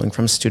here, going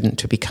from student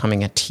to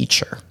becoming a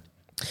teacher?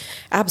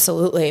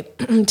 Absolutely.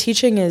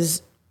 Teaching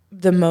is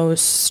the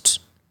most,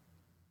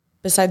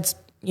 besides,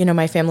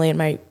 my family and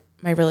my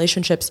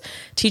relationships,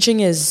 teaching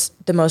is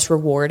the most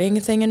rewarding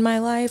thing in my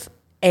life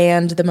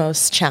and the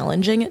most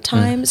challenging at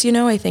times.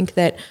 I think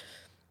that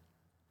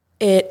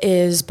it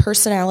is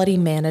personality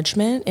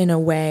management in a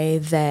way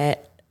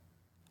that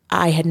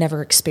I had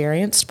never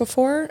experienced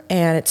before.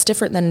 And it's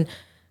different than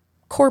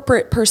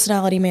corporate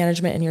personality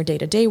management in your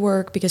day-to-day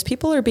work because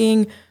people are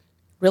being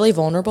really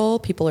vulnerable.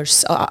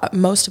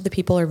 Most of the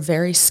people are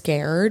very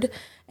scared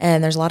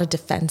and there's a lot of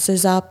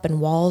defenses up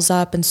and walls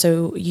up. And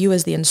so you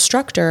as the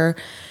instructor,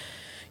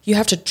 you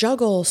have to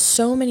juggle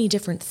so many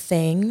different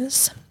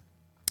things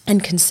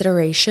and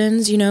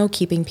considerations,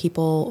 keeping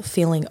people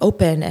feeling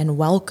open and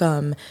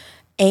welcome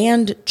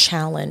and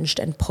challenged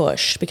and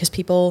pushed because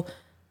people,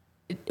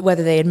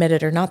 whether they admit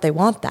it or not, they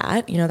want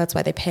that. That's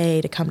why they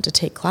pay to come to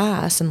take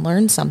class and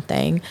learn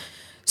something.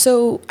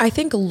 So I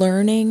think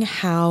learning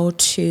how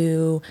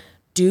to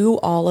do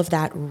all of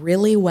that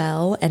really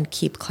well and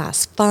keep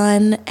class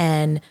fun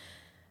and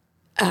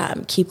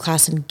keep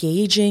class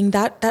engaging,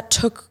 that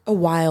took a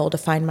while to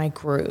find my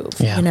groove.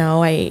 Yeah.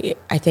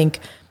 I think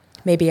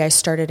maybe I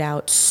started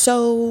out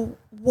so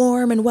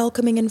warm and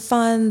welcoming and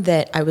fun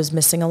that I was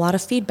missing a lot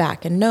of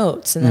feedback and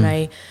notes. And then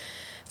I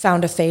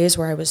found a phase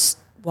where I was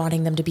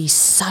wanting them to be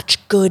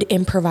such good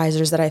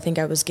improvisers that I think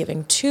I was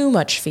giving too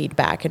much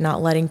feedback and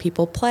not letting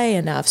people play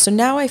enough. So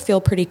now I feel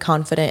pretty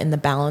confident in the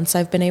balance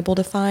I've been able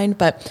to find.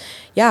 But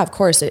yeah, of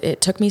course, it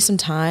took me some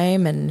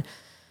time and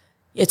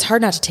it's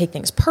hard not to take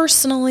things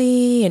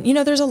personally. And,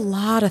 there's a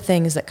lot of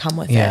things that come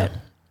with it.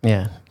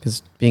 Yeah.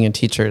 Because being a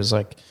teacher is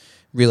like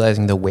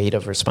realizing the weight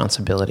of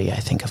responsibility. I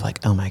think of like,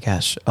 oh my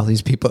gosh, all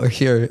these people are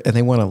here and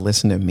they want to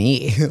listen to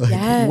me. Like,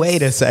 yes.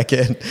 Wait a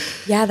second.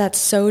 Yeah, that's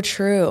so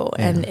true.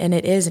 Yeah. And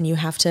it is. And you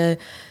have to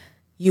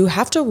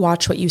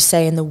watch what you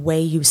say and the way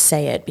you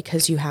say it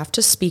because you have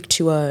to speak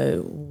to a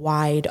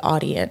wide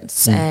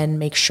audience and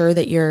make sure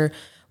that you're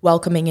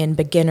welcoming in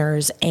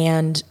beginners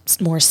and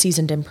more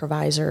seasoned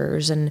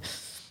improvisers and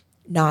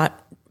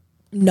not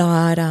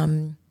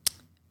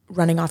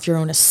running off your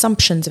own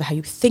assumptions of how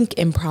you think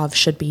improv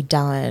should be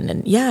done.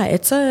 And yeah,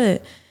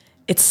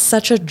 it's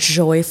such a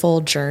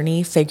joyful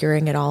journey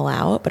figuring it all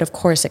out. But of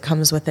course it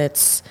comes with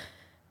its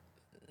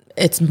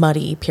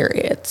muddy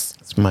periods.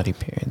 It's muddy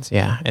periods.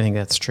 Yeah, I think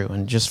that's true.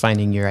 And just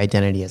finding your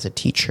identity as a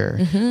teacher,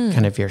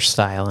 kind of your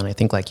style. And I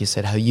think, like you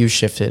said, how you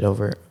shifted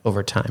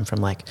over time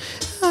from like,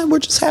 we're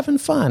just having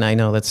fun. I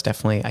know that's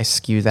definitely, I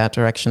skew that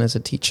direction as a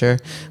teacher,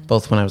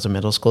 both when I was a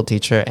middle school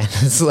teacher and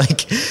as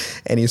like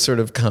any sort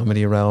of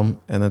comedy realm.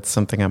 And that's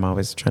something I'm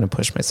always trying to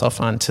push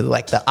myself on to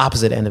like the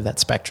opposite end of that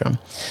spectrum,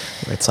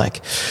 where it's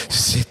like,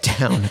 sit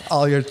down,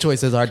 all your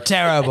choices are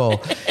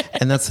terrible.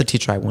 And that's the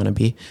teacher I want to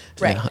be.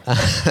 Right.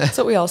 That's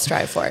what we all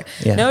strive for.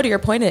 Yeah. No, to your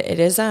point, it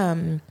is,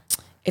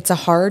 it's a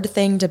hard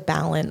thing to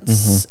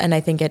balance. And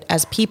I think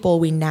as people,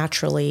 we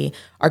naturally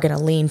are going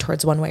to lean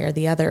towards one way or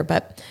the other.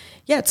 But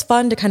yeah, it's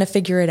fun to kind of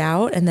figure it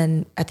out. And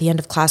then at the end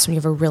of class, when you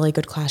have a really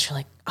good class, you're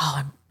like,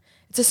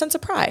 it's a sense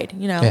of pride,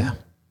 you know? Yeah.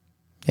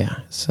 Yeah.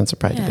 Sense of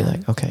pride to be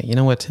like, okay, you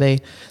know what?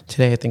 Today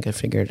I think I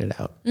figured it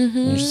out. And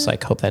you just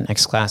like hope that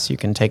next class you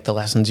can take the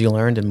lessons you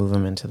learned and move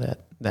them into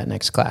that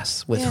next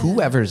class with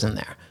whoever's in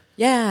there.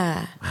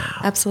 Yeah,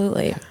 Wow.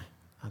 Absolutely.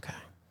 Okay.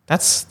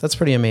 That's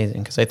pretty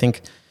amazing, because I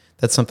think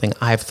that's something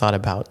I've thought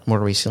about more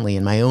recently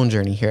in my own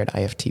journey here at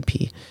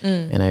IFTP.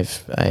 And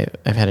I've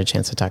had a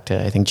chance to talk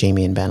to, I think,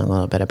 Jamie and Ben a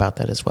little bit about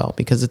that as well,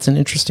 because it's an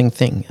interesting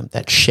thing,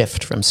 that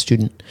shift from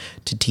student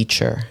to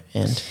teacher.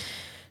 And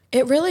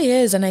it really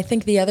is. And I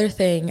think the other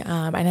thing,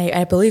 and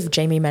I believe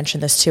Jamie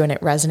mentioned this too, and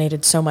it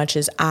resonated so much,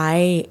 is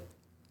I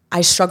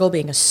struggle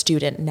being a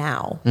student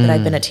now that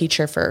I've been a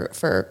teacher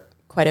for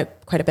quite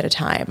a bit of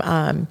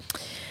time.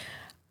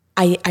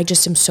 I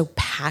just am so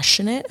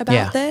passionate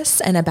about this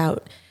and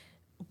about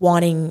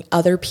wanting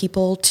other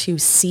people to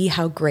see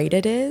how great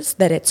it is,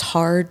 that it's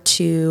hard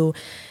to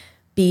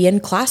be in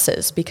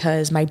classes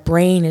because my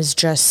brain is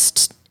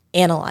just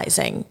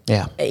analyzing,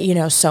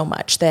 so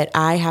much that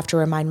I have to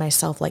remind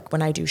myself, like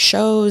when I do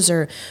shows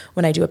or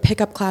when I do a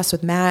pickup class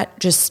with Matt,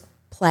 just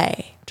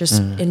play, just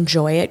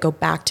enjoy it, go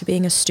back to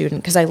being a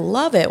student. Because I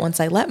love it once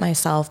I let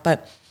myself,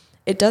 but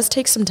it does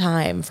take some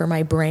time for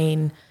my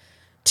brain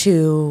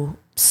to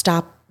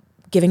stop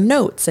giving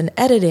notes and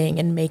editing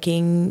and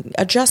making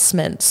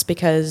adjustments,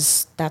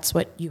 because that's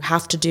what you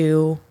have to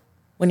do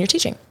when you're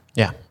teaching.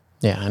 Yeah.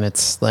 Yeah. And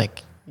it's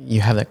like, you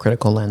have that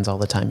critical lens all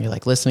the time. You're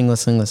like listening,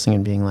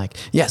 and being like,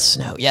 yes,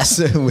 no, yes.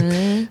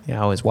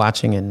 Always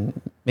watching and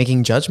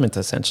making judgments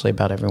essentially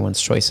about everyone's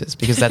choices,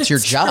 because that's your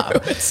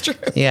job. It's true.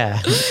 Yeah.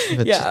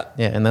 Yeah.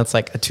 And that's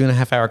like a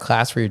 2.5 hour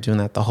class where you're doing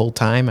that the whole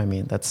time. I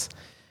mean,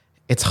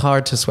 it's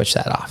hard to switch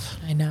that off.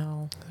 I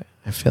know.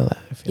 I feel that.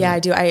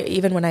 I do.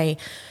 Even when I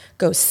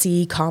go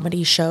see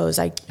comedy shows,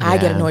 I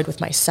get annoyed with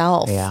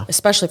myself,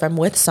 especially if I'm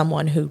with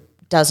someone who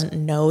doesn't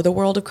know the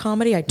world of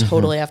comedy. I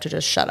totally have to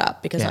just shut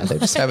up, because they're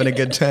just having a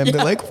good time.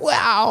 They're like,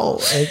 wow.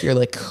 And you're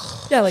like,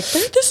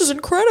 this is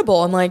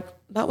incredible. I'm like,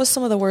 that was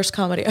some of the worst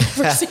comedy I've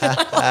ever seen in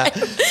my life.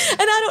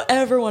 And I don't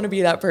ever want to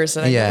be that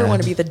person. I never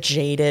want to be the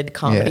jaded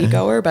comedy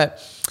goer, but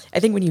I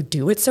think when you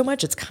do it so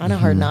much, it's kind of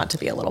hard not to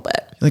be a little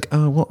bit. Like,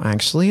 well,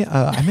 actually,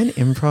 I'm an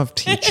improv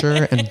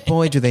teacher, and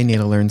boy, do they need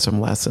to learn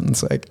some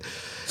lessons. Like,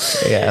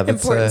 that's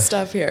important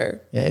stuff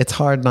here. Yeah, it's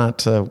hard not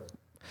to.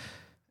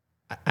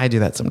 I do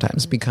that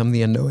sometimes, become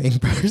the annoying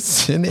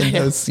person in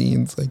those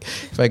scenes. Like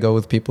if I go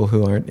with people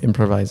who aren't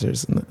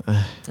improvisers.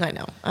 I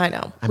know.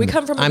 We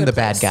come from I'm the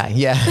bad guy.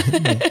 Yeah.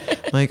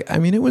 Like, I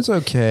mean, it was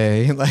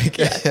okay. Like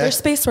their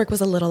space work was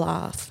a little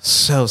off.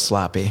 So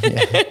sloppy.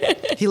 Yeah.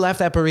 He left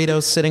that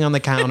burrito sitting on the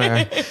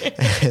counter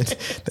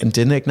and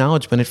didn't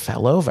acknowledge when it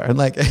fell over. And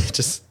like,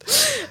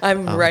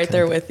 I'm right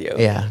there with you.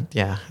 Yeah.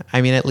 Yeah.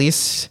 I mean, at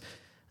least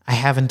I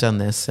haven't done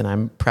this, and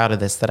I'm proud of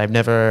this, that I've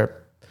never,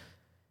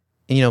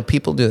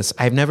 people do this.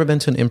 I've never been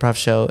to an improv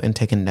show and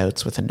taken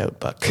notes with a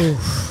notebook.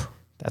 Oof.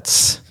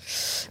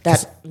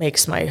 That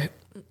makes me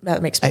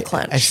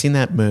clench. I've seen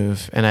that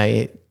move.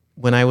 And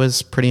when I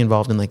was pretty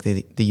involved in like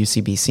the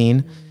UCB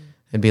scene,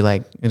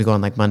 it'd go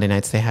on like Monday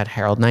nights. They had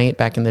Herald Night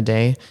back in the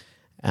day.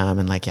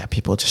 And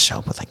people just show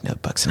up with like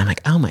notebooks, and I'm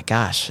like, oh my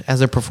gosh, as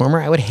a performer,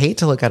 I would hate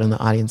to look out in the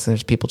audience and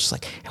there's people just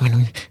like,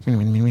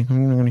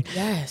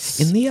 yes.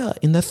 In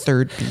the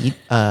third beat,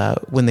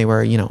 when they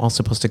were, all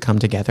supposed to come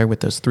together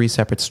with those 3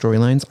 separate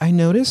storylines, I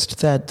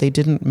noticed that they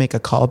didn't make a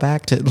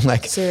callback to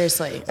like,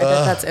 seriously, I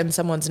bet that's in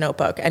someone's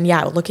notebook. And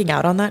looking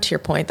out on that, to your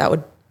point,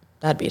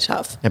 that'd be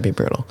tough. That'd be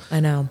brutal.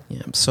 I know.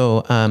 Yeah.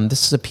 So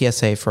this is a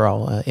PSA for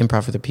all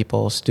Improv for the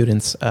People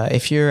students.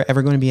 If you're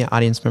ever going to be an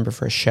audience member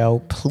for a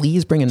show,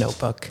 please bring a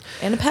notebook.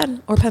 And a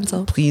pen or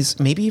pencil. Please,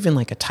 maybe even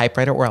like a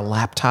typewriter or a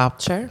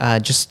laptop. Sure.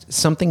 Just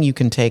something you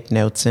can take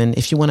notes in.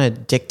 If you want to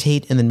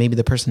dictate, and then maybe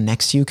the person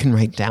next to you can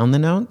write down the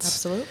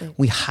notes. Absolutely.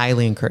 We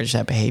highly encourage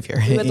that behavior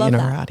in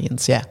our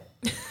audience. Yeah.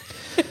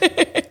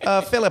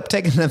 Philip,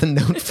 take another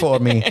note for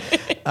me.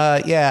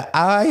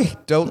 I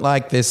don't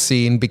like this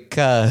scene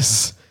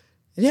because...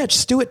 Yeah,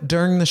 just do it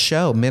during the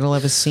show, middle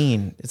of a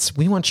scene.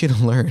 We want you to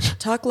learn.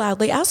 Talk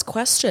loudly, ask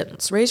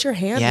questions, raise your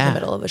hand in the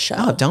middle of a show.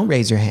 Oh, don't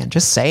raise your hand.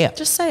 Just say it.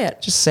 Just say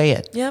it. Just say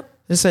it. Yep.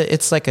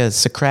 It's like a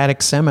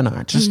Socratic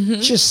seminar.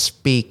 Just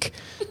speak.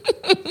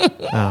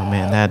 Oh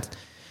man,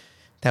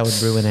 that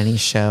would ruin any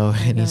show,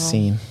 any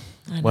scene.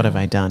 What have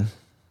I done?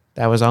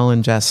 That was all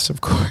in jest, of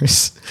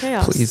course.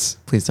 Chaos.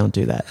 Please don't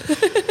do that.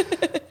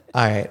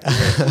 All right.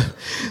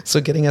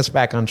 So getting us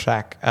back on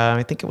track,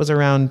 I think it was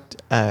around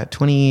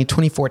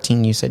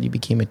 2014, you said you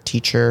became a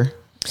teacher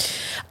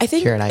I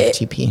think here at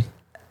IFTP?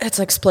 It's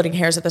like splitting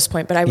hairs at this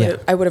point, but I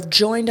would have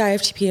joined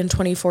IFTP in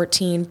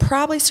 2014,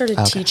 probably started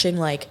teaching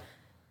like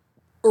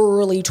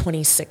early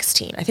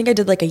 2016. I think I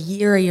did like a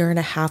year and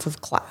a half of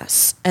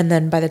class. And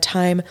then by the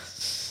time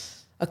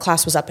a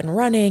class was up and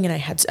running and I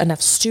had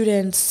enough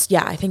students,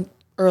 I think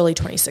early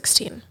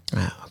 2016.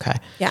 Oh, okay.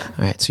 Yeah.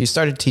 All right. So you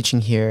started teaching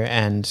here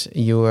and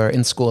you were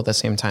in school at the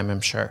same time, I'm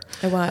sure.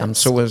 I was.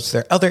 So was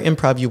there other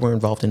improv you were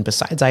involved in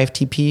besides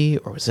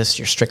IFTP, or was this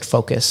your strict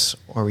focus,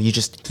 or were you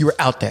were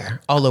out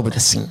there all over the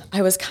scene?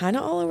 I was kind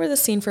of all over the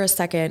scene for a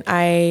second.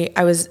 I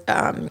was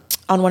on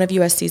one of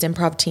USC's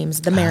improv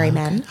teams, the Merry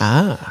Men.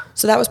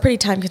 So that was pretty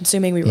time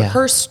consuming. We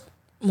rehearsed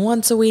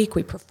once a week.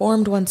 We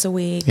performed once a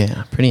week.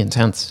 Yeah. Pretty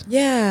intense.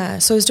 Yeah.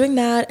 So I was doing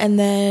that. And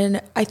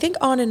then I think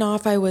on and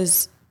off I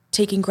was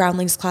taking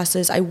Groundlings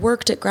classes. I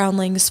worked at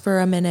Groundlings for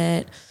a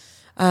minute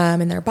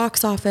in their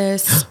box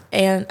office.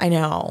 And I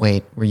know.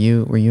 Wait, were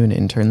you an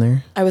intern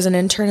there? I was an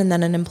intern and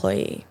then an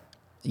employee.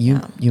 You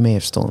may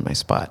have stolen my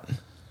spot.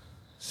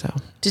 So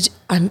did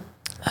you,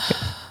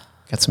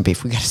 got some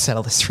beef. We got to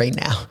settle this right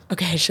now.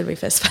 Okay, should we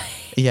fist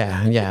fight?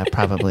 Yeah,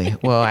 probably.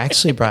 Well, I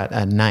actually brought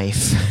a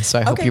knife, so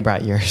I hope you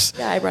brought yours.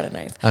 Yeah, I brought a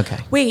knife. Okay.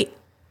 Wait,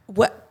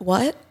 what?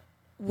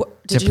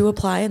 Did you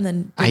apply and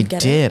then I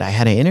did. I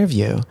had an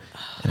interview,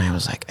 and I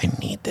was like, I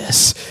need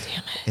this.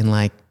 Damn it. And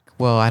like,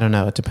 well, I don't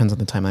know. It depends on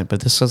the timeline,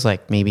 but this was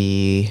like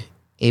maybe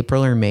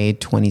April or May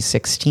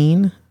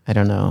 2016. I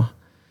don't know.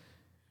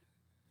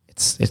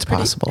 It's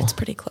possible. It's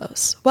pretty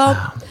close.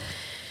 Well,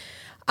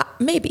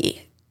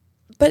 maybe.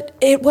 But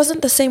it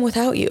wasn't the same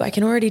without you. I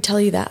can already tell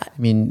you that.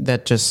 I mean,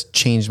 that just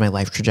changed my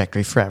life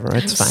trajectory forever.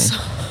 It's fine.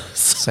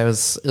 So it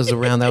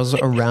was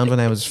around when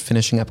I was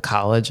finishing up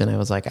college, and I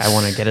was like, I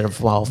want to get it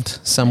involved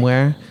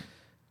somewhere.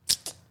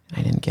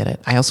 I didn't get it.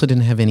 I also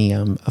didn't have any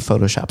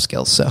Photoshop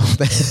skills, so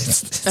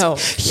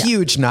that's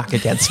huge knock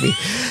against me.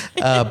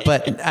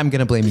 But I'm going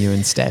to blame you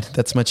instead.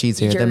 That's much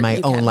easier than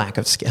my own lack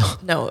of skill.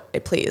 No,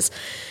 please.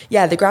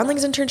 Yeah, the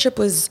Groundlings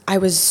internship I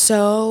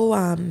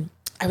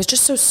was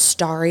just so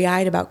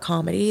starry-eyed about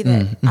comedy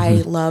that I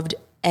loved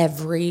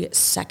every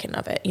second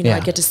of it. You know,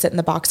 I'd get to sit in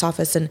the box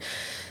office and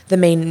the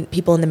main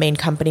people in the main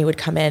company would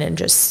come in and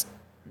just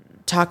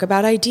talk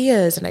about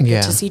ideas, and I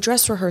get to see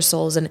dress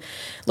rehearsals. And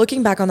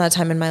looking back on that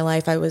time in my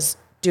life, I was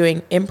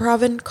doing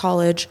improv in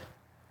college,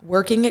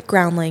 working at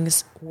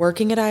Groundlings,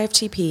 working at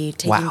IFTP,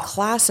 taking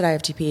class at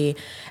IFTP,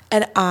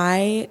 and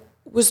I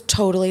was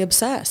totally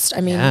obsessed.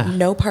 I mean,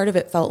 no part of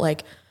it felt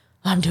like,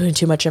 I'm doing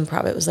too much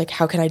improv. It was like,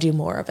 how can I do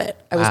more of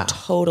it? I was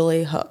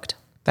totally hooked.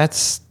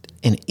 That's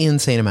an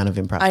insane amount of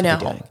improv. I know.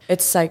 To be doing.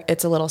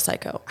 It's a little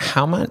psycho.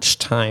 How much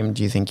time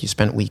do you think you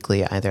spent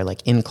weekly, either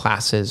like in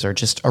classes or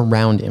just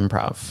around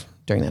improv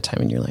during that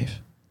time in your life?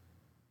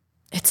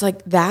 It's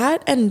like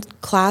that and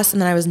class,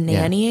 and then I was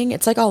nannying. Yeah.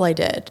 It's like all I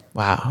did.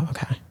 Wow.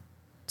 Okay.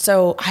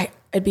 So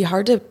it'd be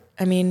hard to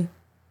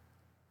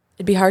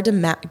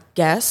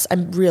guess.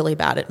 I'm really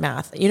bad at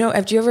math. You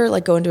know, do you ever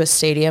like go into a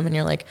stadium and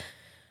you're like,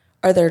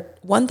 are there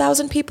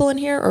 1,000 people in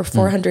here or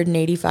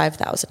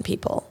 485,000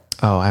 people?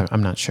 Oh,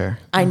 I'm not sure.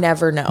 I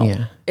never know.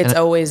 Yeah. It's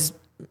always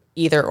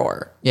either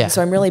or. Yeah.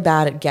 So I'm really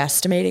bad at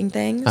guesstimating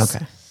things.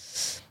 Okay.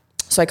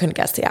 So I couldn't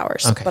guess the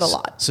hours, but a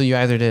lot. So you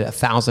either did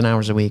 1,000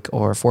 hours a week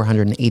or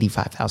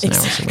 485,000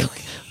 hours a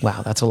week.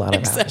 Wow, that's a lot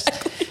of hours.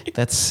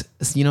 That's,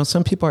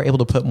 some people are able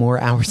to put more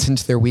hours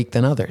into their week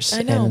than others.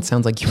 I know. And it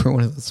sounds like you were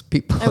one of those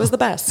people. I was the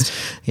best.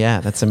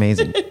 Yeah, that's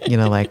amazing.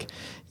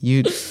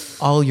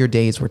 All your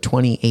days were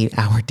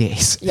 28-hour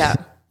days. Yeah.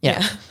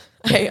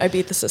 I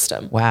beat the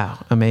system.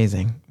 Wow,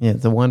 amazing. Yeah,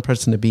 the one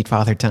person to beat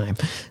Father Time,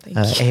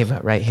 Ava,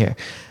 right here.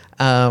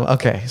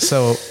 Okay,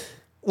 so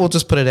we'll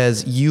just put it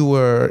as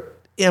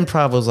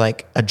improv was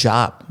like a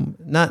job,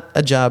 not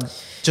a job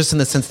just in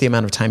the sense of the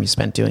amount of time you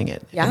spent doing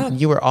it. Yeah. And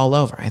you were all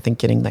over, I think,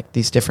 getting like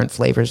these different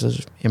flavors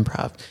of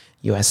improv.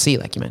 USC,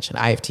 like you mentioned,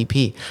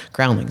 IFTP,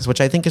 Groundlings, which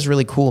I think is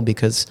really cool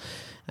because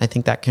I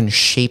think that can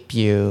shape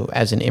you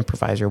as an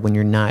improviser when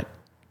you're not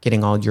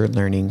getting all your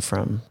learning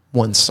from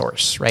one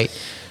source, right?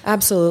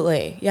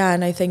 Absolutely. Yeah.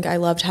 And I think I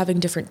loved having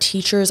different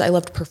teachers. I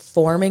loved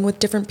performing with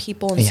different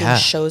people and seeing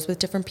shows with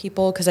different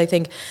people. Cause I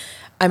think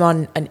I'm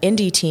on an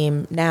indie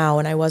team now,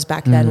 and I was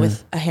back then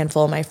with a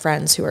handful of my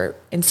friends who are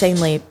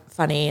insanely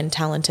funny and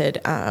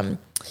talented.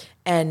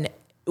 And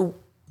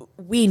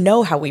we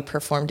know how we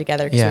perform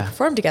together because we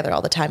perform together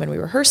all the time and we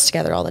rehearse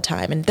together all the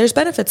time. And there's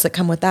benefits that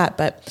come with that.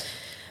 But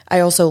I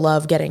also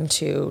love getting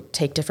to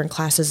take different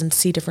classes and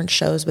see different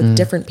shows with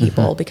different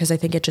people because I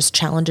think it just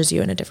challenges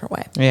you in a different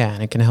way. Yeah,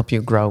 and it can help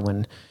you grow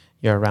when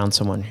you're around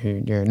someone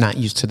who you're not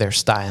used to their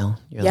style.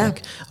 You're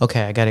like,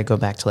 okay, I got to go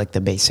back to like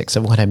the basics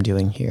of what I'm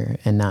doing here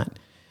and not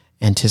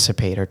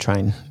anticipate or try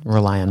and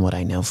rely on what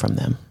I know from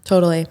them.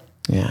 Totally.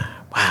 Yeah.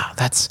 Wow.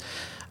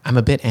 I'm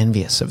a bit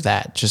envious of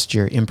that. Just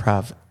your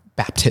improv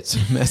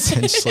baptism,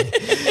 essentially.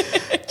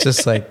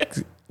 Just like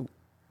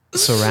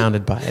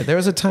surrounded by it. There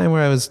was a time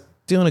where I was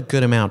doing a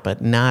good amount,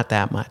 but not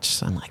that much.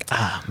 So I'm like,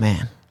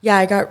 man. Yeah,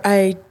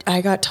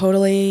 I got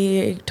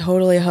totally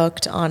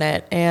hooked on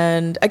it.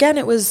 And again,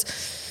 it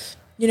was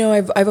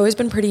I've always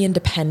been pretty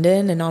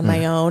independent and on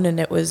my own, and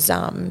it was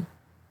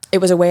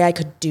a way I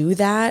could do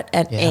that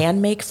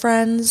and make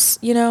friends,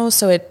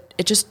 so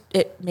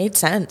it made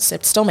sense.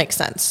 It still makes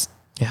sense.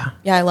 Yeah.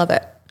 Yeah, I love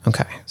it.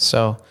 Okay.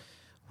 So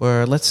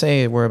let's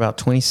say we're about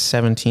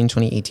 2017,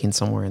 2018,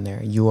 somewhere in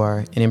there. You are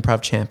an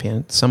improv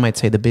champion. Some might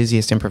say the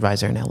busiest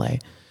improviser in LA.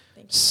 Thank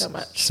you so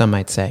much. Some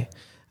might say.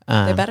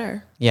 They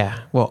better. Yeah.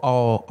 Well,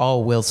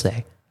 all will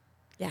say.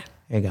 Yeah.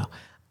 There you go.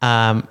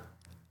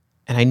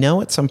 And I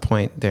know at some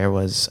point there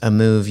was a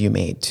move you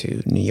made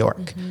to New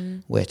York,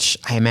 which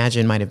I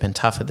imagine might have been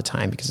tough at the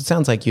time, because it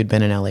sounds like you'd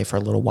been in LA for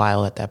a little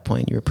while at that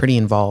point. You were pretty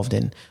involved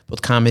in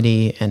both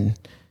comedy and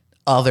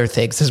other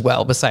things as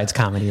well besides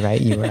comedy,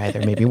 right? You were either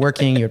maybe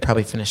working, you had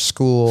probably finished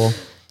school,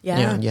 you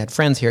had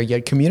friends here, you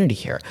had community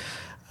here.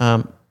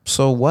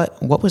 So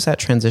what was that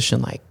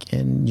transition like?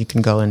 And you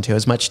can go into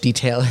as much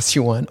detail as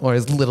you want or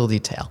as little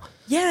detail.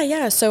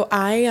 Yeah. So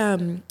I,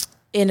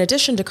 in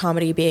addition to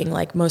comedy being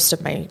like most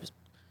of my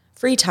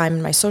free time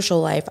in my social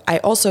life, I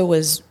also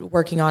was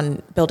working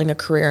on building a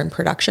career in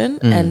production.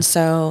 And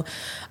so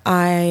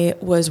I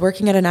was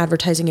working at an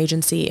advertising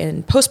agency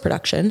in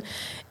post-production.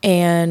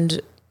 And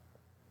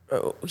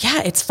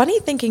it's funny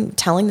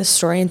telling this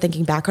story and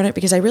thinking back on it,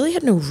 because I really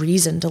had no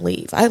reason to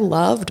leave. I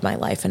loved my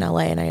life in LA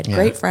and I had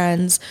great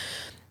friends.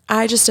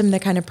 I just am the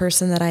kind of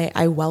person that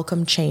I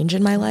welcome change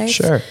in my life.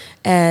 Sure.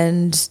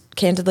 And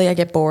candidly, I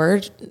get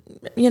bored,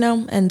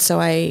 and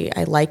so I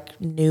like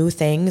new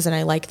things, and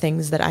I like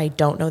things that I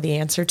don't know the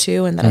answer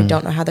to and that I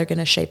don't know how they're going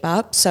to shape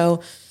up.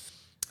 So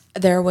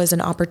there was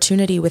an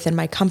opportunity within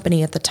my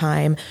company at the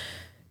time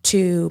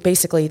to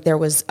basically, there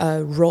was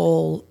a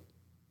role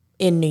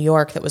in New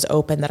York that was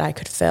open that I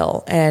could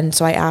fill. And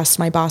so I asked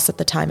my boss at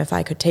the time if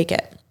I could take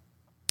it,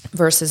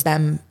 versus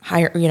them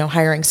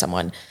hiring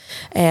someone.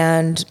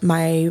 And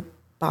my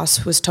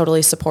boss was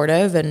totally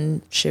supportive,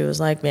 and she was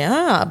like,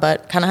 yeah,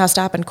 but kind of has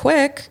to happen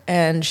quick.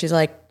 And she's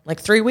like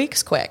 3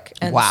 weeks quick.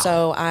 And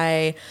so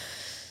I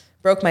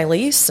broke my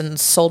lease and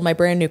sold my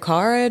brand new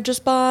car I had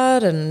just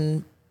bought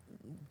and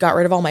got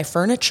rid of all my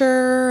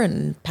furniture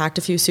and packed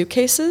a few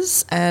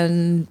suitcases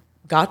and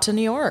got to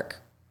New York.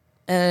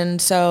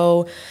 And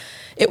so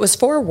it was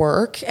for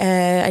work,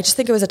 and I just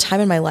think it was a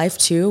time in my life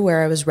too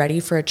where I was ready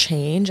for a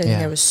change. I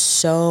think I was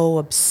so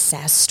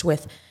obsessed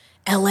with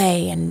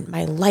LA and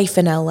my life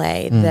in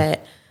LA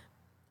that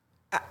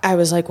I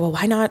was like, well,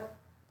 why not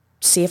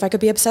see if I could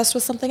be obsessed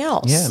with something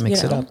else? Yeah,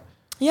 mix it up.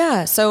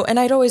 Yeah. So, and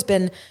I'd always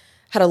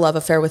had a love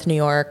affair with New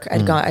York.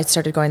 I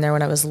started going there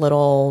when I was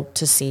little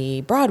to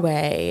see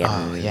Broadway.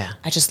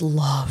 I just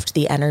loved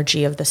the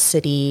energy of the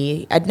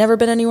city. I'd never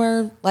been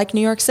anywhere like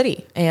New York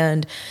City,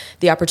 and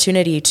the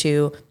opportunity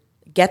to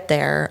get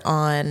there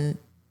on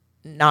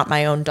not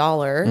my own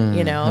dollar,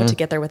 to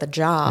get there with a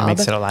job. It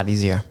makes it a lot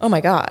easier. Oh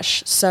my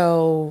gosh.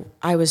 So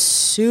I was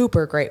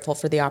super grateful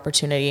for the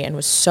opportunity and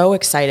was so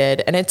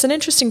excited. And it's an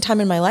interesting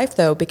time in my life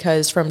though,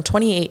 because from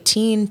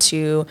 2018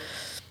 to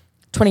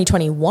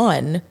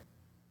 2021,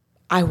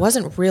 I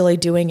wasn't really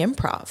doing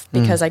improv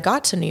because I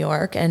got to New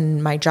York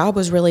and my job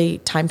was really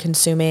time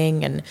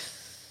consuming, and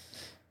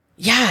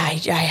I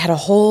had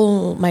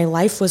my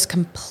life was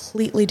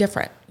completely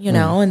different,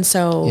 and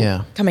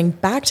so coming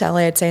back to LA,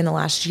 I'd say in the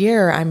last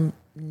year, I'm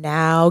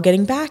now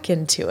getting back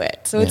into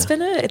it. So it's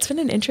been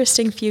an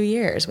interesting few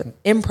years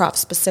with improv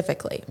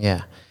specifically.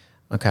 Yeah.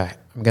 Okay.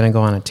 I'm going to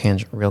go on a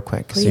tangent real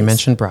quick. Because you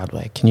mentioned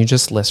Broadway. Can you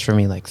just list for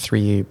me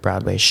 3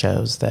 Broadway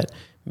shows that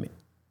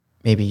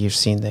maybe you've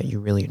seen that you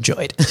really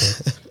enjoyed?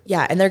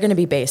 Yeah. And they're going to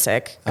be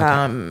basic.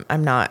 Okay.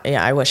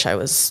 I wish I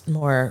was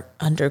more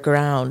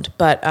underground,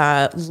 but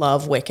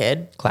love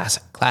Wicked.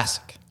 Classic.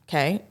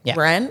 Okay. Yeah.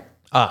 Rent.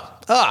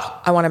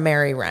 I want to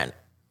marry Rent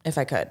if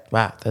I could.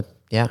 Wow.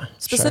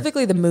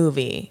 Specifically the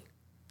movie.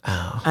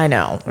 Oh. I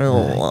know.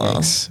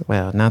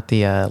 Well, not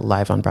the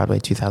Live on Broadway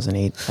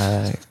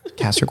 2008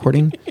 cast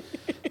recording.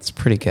 It's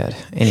pretty good.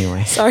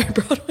 Anyway. Sorry,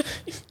 Broadway.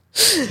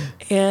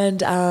 And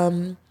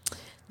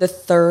the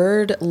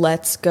third,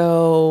 let's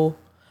go.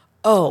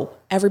 Oh,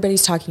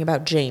 everybody's talking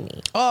about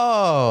Jamie.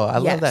 Oh, I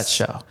love that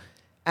show.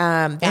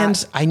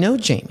 And I know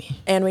Jamie.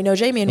 And we know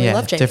Jamie, and we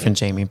love Jamie. Different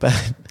Jamie,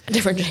 but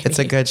different Jamie. It's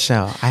a good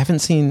show.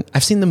 I've seen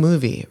the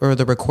movie or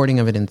the recording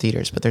of it in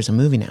theaters, but there's a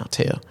movie now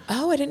too.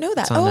 Oh, I didn't know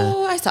that.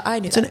 I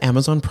knew it's an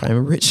Amazon Prime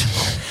original.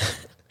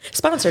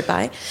 Sponsored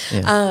by.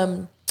 Yeah.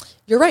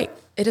 You're right.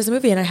 It is a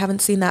movie, and I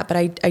haven't seen that, but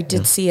I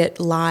did see it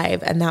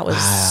live, and that was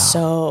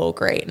so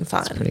great and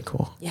fun. That's pretty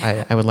cool.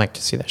 Yeah. I would like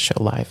to see that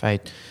show live. I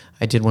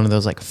did one of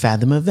those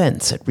Fathom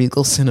events at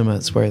Regal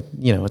Cinemas where,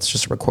 it's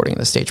just a recording of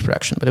the stage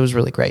production, but it was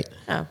really great.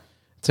 Oh.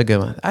 It's a good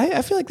one.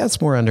 I feel like that's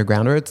more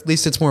underground, or at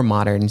least it's more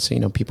modern,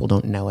 so, people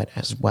don't know it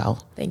as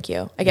well. Thank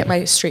you. I get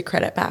my street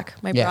credit back,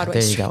 my Broadway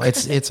there you go.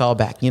 It's all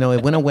back.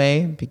 It went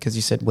away because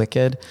you said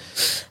Wicked.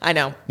 I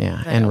know.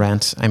 Yeah, and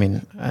Rent. I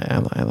mean,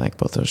 I like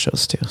both those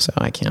shows too, so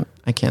I can't.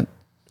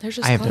 There's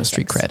just I have no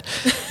street cred.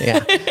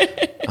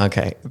 Yeah.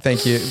 Okay.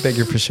 Thank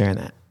you for sharing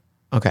that.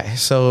 Okay,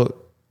 so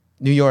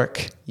New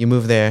York, you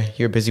moved there.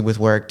 You're busy with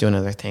work, doing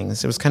other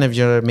things. It was kind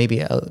of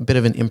maybe a bit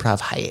of an improv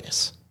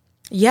hiatus.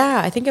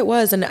 Yeah, I think it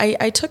was. And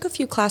I took a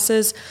few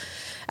classes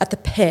at the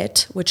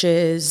Pit, which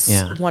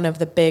is one of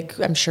the big,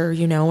 I'm sure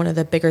you know, one of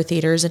the bigger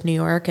theaters in New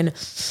York. And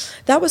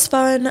that was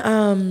fun.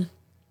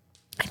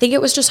 I think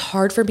it was just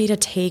hard for me to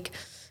take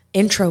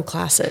intro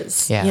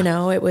classes, you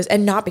know, it was,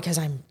 and not because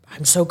I'm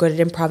so good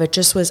at improv. It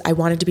just was, I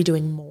wanted to be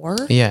doing more.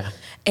 Yeah.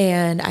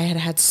 And I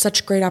had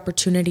such great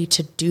opportunity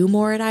to do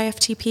more at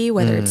IFTP,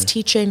 whether it's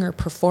teaching or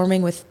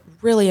performing with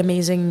really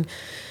amazing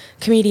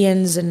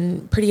comedians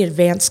and pretty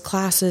advanced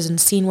classes and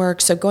scene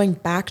work. So going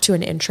back to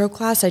an intro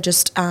class, I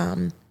just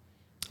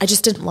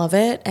didn't love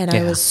it. And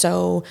there was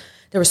so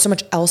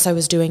much else I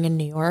was doing in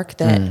New York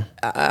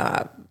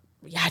that,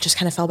 I just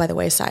kind of fell by the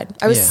wayside.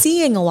 I was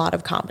seeing a lot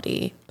of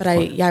comedy, but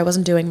I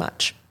wasn't doing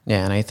much.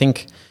 Yeah. And I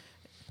think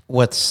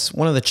what's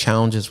one of the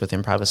challenges with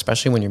improv,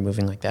 especially when you're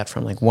moving like that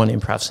from like one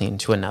improv scene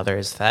to another,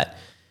 is that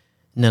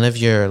none of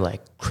your like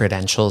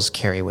credentials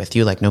carry with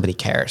you. Like nobody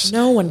cares.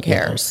 No one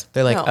cares.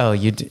 They're like, oh,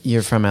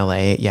 you're from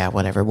LA. Yeah,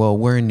 whatever. Well,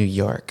 we're in New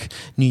York.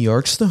 New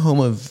York's the home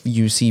of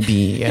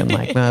UCB and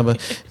like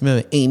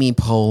Amy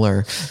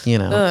Poehler, you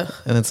know.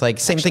 And it's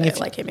like same thing. I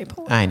like Amy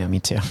Poehler. I know, me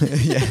too.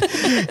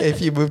 If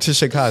you move to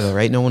Chicago,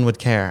 right, no one would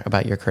care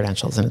about your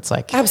credentials, and it's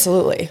like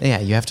absolutely. Yeah,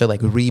 you have to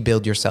like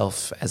rebuild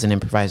yourself as an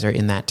improviser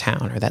in that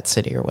town or that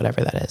city or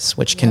whatever that is,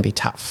 which can be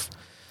tough.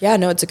 Yeah,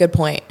 no, it's a good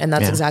point, and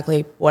that's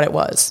exactly what it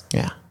was.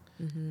 Yeah.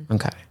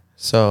 Okay.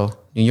 So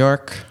New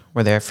York,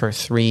 we're there for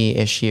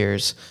 3-ish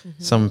years,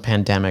 some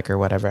pandemic or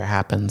whatever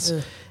happens,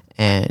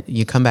 and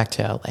you come back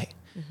to LA.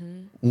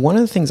 One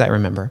of the things I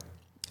remember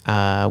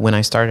when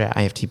I started at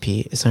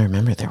IFTP is I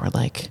remember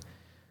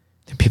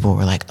people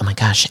were like, oh my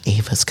gosh,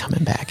 Ava's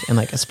coming back. And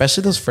like,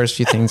 especially those first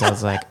few things, I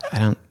was like,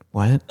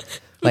 what?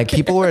 Like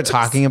people were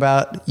talking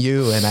about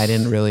you and I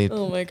didn't really,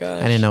 oh my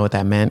gosh, I didn't know what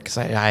that meant because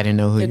I didn't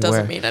know who you were. It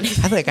doesn't mean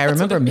anything. I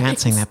remember Matt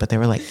saying that, but they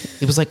were like,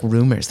 it was like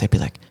rumors. They'd be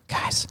like,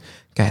 guys,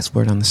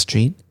 word on the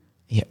street,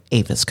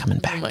 Ava's coming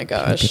back. Oh my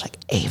gosh. They'd be like,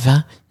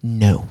 Ava?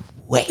 No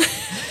way.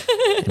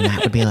 And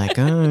Matt would be like,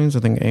 oh, I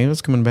think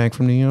Ava's coming back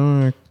from New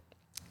York.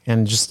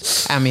 And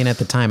just, I mean, at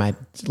the time, I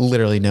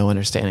literally no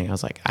understanding. I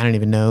was like, I don't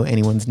even know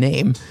anyone's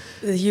name.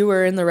 You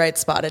were in the right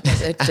spot. It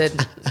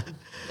did.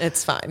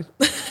 It's fine.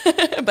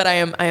 But I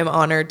am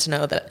honored to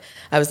know that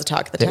I was the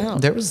talk of the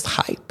town. There was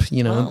hype,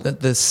 you know,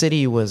 the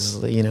city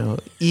was, you know,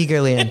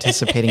 eagerly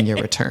anticipating your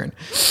return.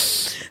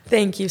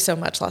 Thank you so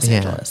much, Los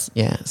Angeles.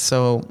 Yeah.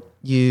 So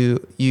you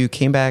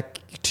came back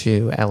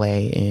to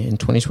LA in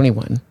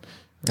 2021,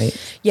 right?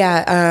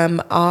 Yeah.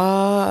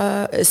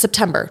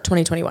 September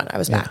 2021, I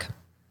was back.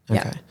 Okay.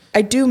 Yeah.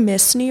 I do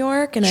miss New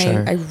York, and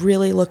I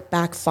really look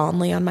back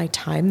fondly on my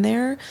time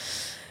there.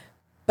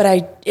 But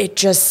I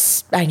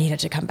needed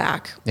to come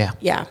back. Yeah.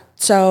 Yeah.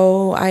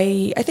 So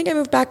I think I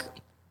moved back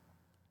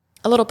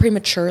a little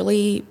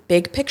prematurely,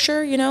 big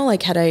picture, you know,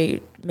 like should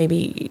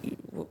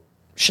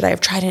I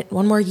have tried it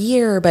one more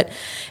year? But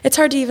it's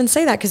hard to even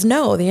say that because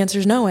the answer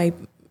is no. I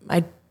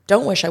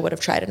don't wish I would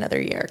have tried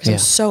another year because I'm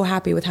so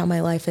happy with how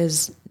my life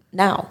is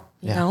now,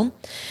 you know?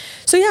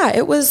 So yeah,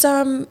 it was,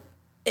 my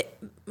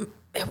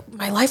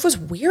life was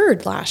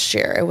weird last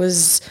year. It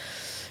was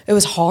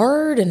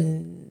hard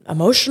and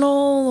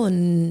emotional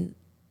and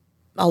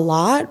a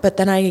lot, but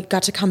then I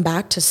got to come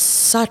back to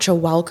such a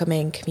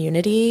welcoming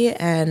community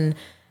and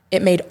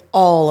it made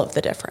all of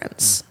the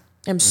difference.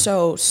 I'm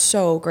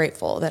so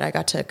grateful that I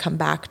got to come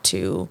back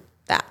to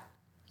that.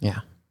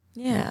 Yeah.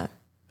 Yeah.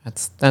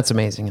 That's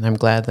amazing. And I'm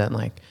glad that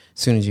like as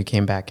soon as you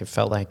came back, it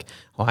felt like,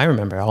 well, I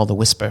remember all the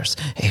whispers.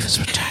 Ava's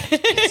returning.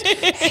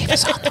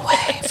 Ava's on the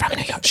way from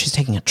New York. She's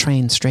taking a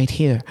train straight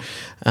here.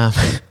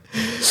 That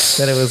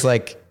it was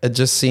like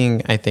just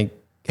seeing, I think,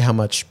 how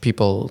much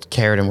people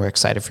cared and were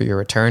excited for your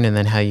return, and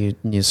then how you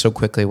so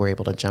quickly were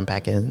able to jump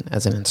back in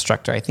as an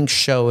instructor, I think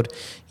showed,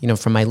 you know,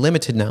 from my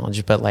limited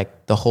knowledge, but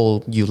like the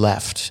whole you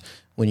left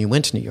when you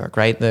went to New York,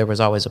 right? There was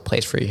always a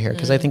place for you here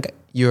because I think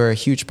you're a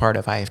huge part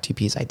of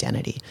IFTP's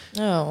identity.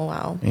 Oh,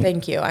 wow. Right?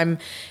 Thank you.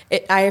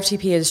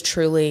 IFTP is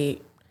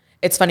truly,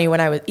 it's funny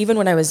when I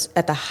was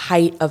at the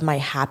height of my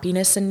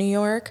happiness in New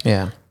York,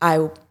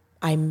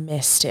 I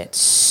missed it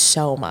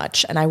so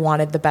much and I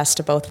wanted the best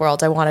of both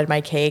worlds. I wanted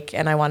my cake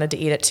and I wanted to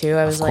eat it too.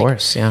 I was like, of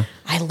course, yeah.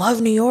 I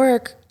love New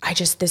York.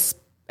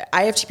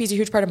 IFTP is a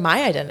huge part of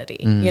my identity.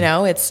 You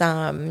know, it's,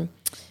 I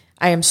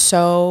am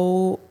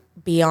so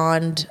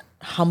beyond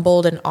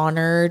humbled and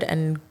honored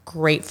and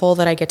grateful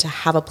that I get to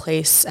have a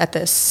place at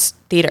this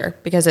theater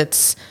because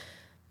it's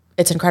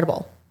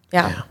incredible.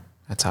 Yeah.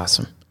 That's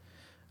awesome.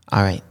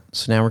 All right.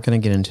 So now we're going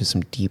to get into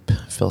some deep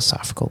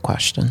philosophical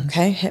questions.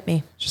 Okay, hit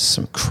me. Just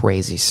some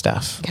crazy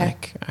stuff. Okay.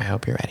 Like, I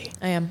hope you're ready.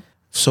 I am.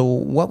 So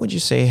what would you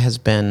say has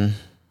been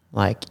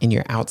like in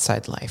your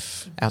outside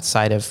life,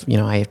 outside of, you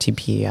know,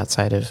 IFTP,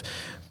 outside of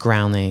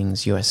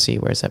Groundlings, USC,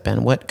 where's that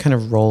been? What kind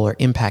of role or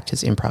impact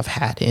has improv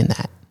had in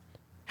that?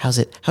 How's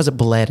it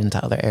bled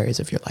into other areas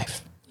of your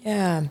life?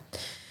 Yeah.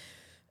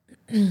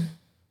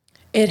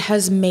 It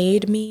has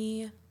made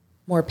me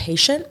more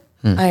patient.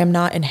 I am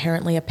not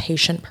inherently a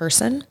patient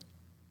person.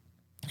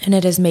 And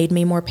it has made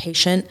me more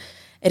patient.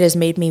 It has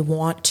made me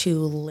want to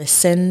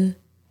listen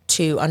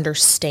to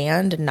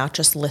understand and not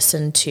just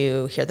listen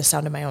to hear the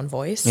sound of my own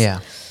voice. Yeah.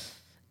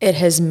 It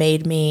has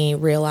made me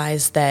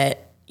realize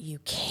that you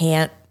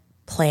can't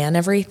plan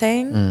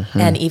everything.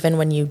 And even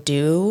when you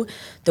do,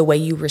 the way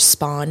you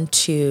respond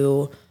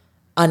to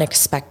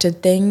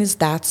unexpected things,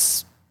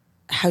 that's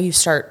how you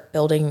start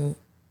building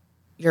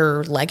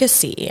your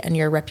legacy and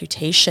your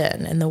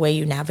reputation and the way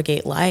you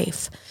navigate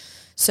life.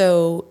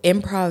 So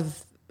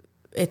improv,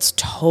 it's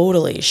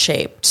totally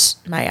shaped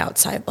my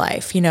outside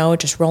life,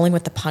 just rolling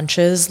with the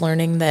punches,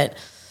 learning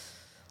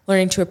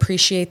to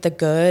appreciate the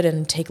good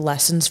and take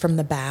lessons from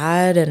the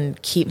bad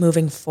and keep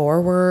moving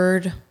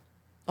forward.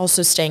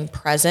 Also staying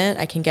present.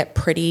 I can get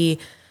pretty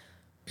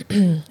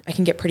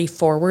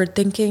forward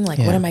thinking, like,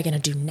 what am I going to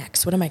do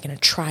next? What am I going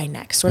to try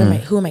next? Who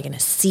am I going to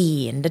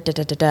see? And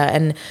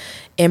And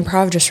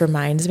improv just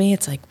reminds me,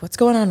 it's like, what's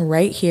going on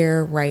right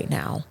here, right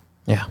now?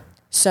 Yeah.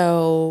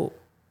 So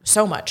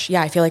much.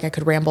 Yeah. I feel like I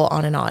could ramble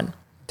on and on.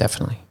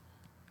 Definitely.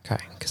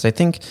 Okay. Because I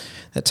think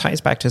that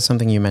ties back to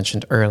something you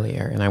mentioned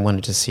earlier, and I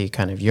wanted to see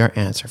kind of your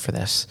answer for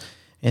this.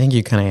 I think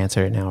you kind of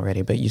answered it now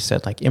already, but you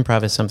said like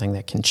improv is something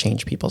that can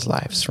change people's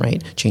lives,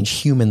 right? Change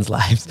humans'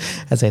 lives,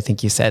 as I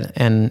think you said.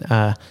 And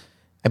I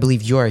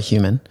believe you're a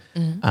human.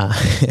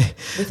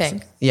 We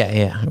think.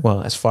 Yeah.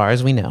 Well, as far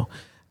as we know.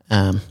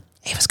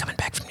 Ava's coming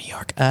back from New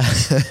York.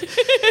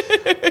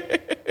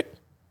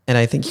 And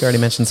I think you already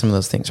mentioned some of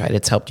those things, right?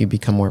 It's helped you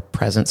become more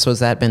present. So has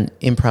that been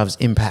improv's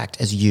impact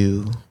as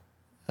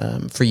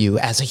for you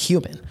as a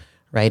human,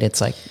 right? It's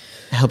like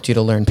helped you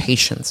to learn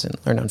patience and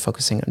learn on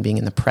focusing on being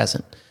in the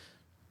present.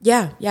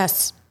 Yeah.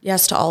 Yes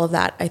to all of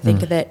that. I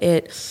think that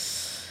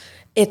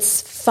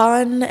it's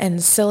fun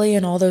and silly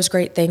and all those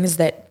great things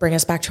that bring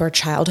us back to our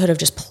childhood of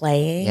just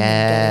playing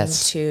and getting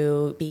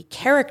to be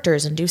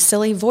characters and do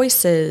silly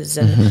voices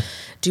and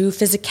do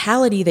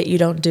physicality that you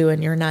don't do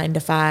in your 9 to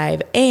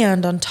 5.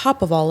 And on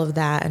top of all of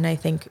that, and I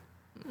think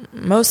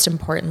most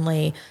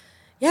importantly,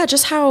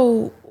 just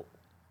how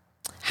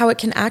it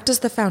can act as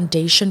the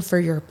foundation for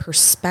your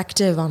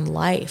perspective on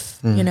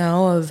life,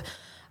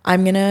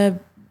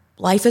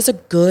 life is a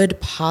good,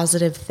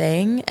 positive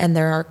thing, and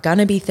there are going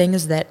to be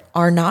things that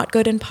are not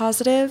good and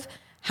positive.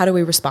 How do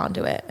we respond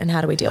to it, and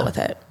how do we deal with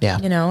it? Yeah.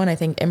 And I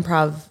think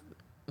improv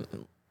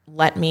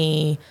let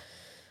me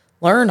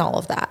learn all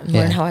of that and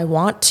learn how I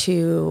want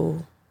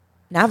to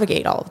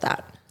navigate all of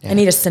that. I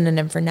need a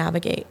synonym for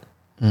navigate.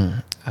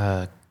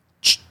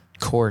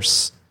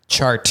 Course,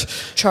 chart.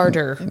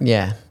 Charter.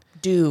 Yeah.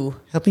 Do.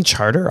 Help me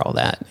charter all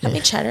that. Help me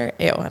charter.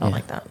 Ew, I don't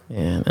like that.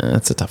 Yeah, no,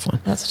 that's a tough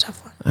one. That's a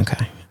tough one.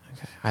 Okay.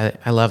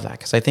 I love that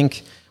because I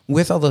think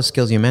with all those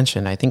skills you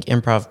mentioned, I think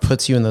improv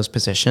puts you in those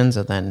positions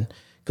and then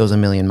goes a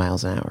million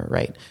miles an hour,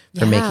 right?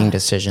 For making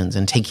decisions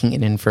and taking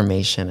in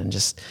information and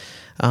just,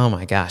 oh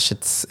my gosh,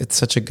 it's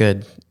such a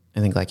good, I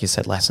think like you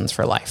said, lessons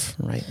for life,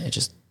 right? It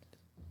just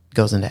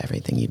goes into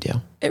everything you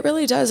do. It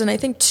really does. And I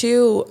think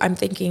too, I'm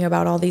thinking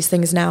about all these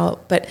things now,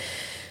 but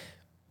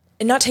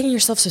not taking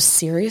yourself so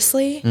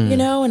seriously,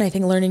 and I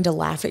think learning to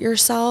laugh at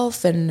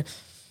yourself and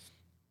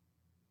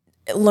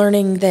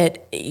learning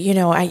that,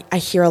 I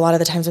hear a lot of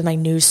the times with my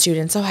new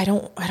students, I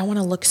don't want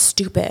to look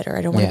stupid or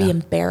I don't want to be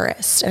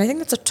embarrassed. And I think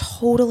that's a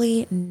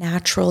totally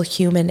natural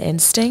human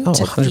instinct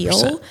to 100%.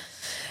 feel.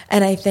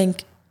 And I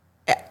think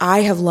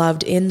I have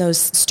loved in those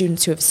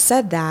students who have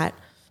said that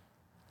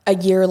a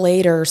year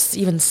later,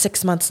 even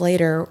 6 months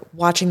later,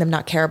 watching them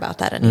not care about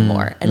that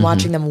anymore and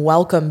watching them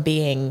welcome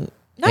being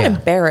not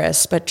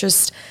embarrassed, but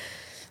just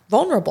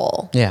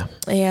vulnerable. Yeah.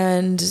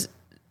 And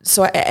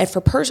so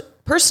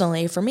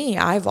personally, for me,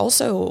 I've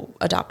also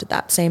adopted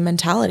that same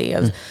mentality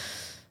of,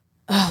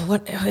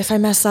 what if I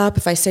mess up,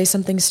 if I say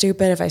something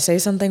stupid, if I say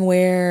something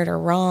weird or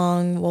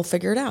wrong, we'll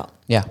figure it out.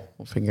 Yeah,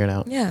 we'll figure it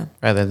out. Yeah.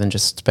 Rather than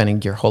just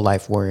spending your whole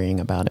life worrying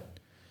about it.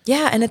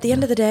 Yeah, and at the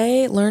end of the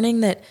day,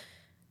 learning that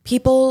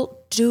people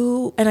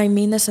do, and I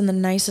mean this in the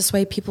nicest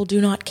way, people do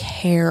not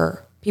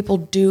care.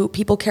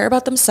 People care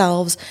about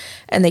themselves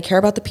and they care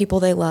about the people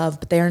they love,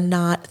 but they are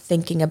not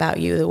thinking about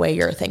you the way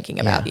you're thinking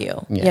about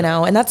you,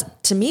 and that's,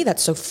 to me,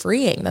 that's so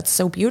freeing. That's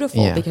so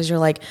beautiful because you're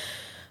like,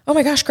 oh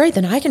my gosh, great.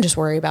 Then I can just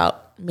worry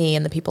about me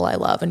and the people I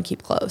love and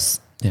keep close.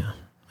 Yeah.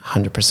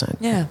 100%.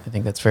 Yeah. I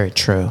think that's very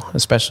true.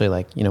 Especially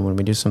like, when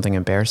we do something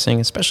embarrassing,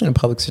 especially in a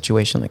public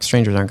situation, like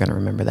strangers aren't going to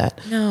remember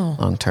that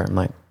long term.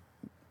 Like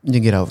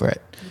you get over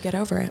it. You get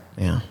over it.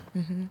 Yeah.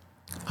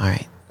 All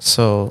right.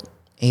 So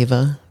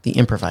Ava, the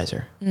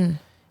improviser,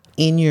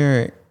 in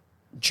your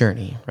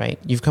journey, right?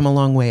 You've come a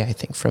long way, I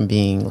think, from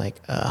being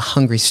like a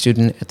hungry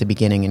student at the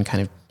beginning and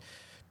kind of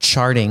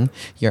charting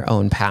your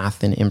own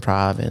path in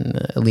improv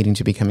and leading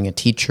to becoming a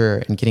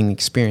teacher and getting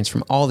experience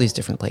from all these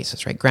different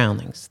places, right?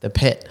 Groundlings, the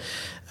Pit,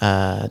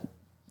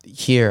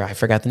 here, I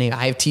forgot the name,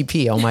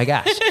 IFTP, oh my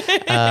gosh.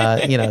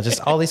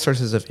 Just all these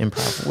sources of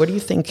improv. What do you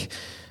think,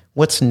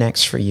 what's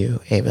next for you,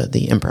 Ava,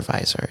 the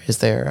improviser? Is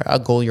there a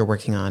goal you're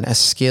working on, a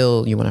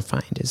skill you want to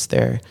find? Is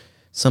there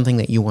something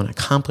that you want to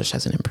accomplish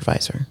as an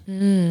improviser?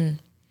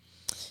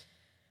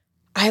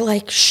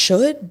 I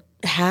should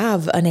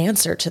have an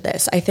answer to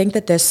this. I think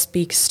that this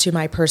speaks to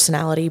my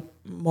personality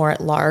more at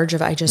large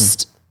of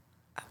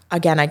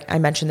again, I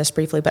mentioned this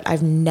briefly, but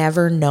I've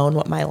never known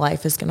what my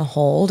life is going to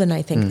hold. And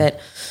I think that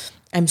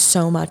I'm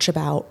so much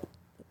about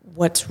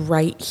what's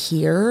right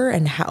here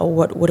and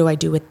what do I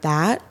do with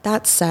that?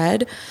 That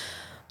said,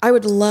 I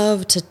would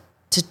love to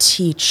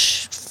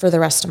teach for the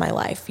rest of my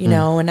life, you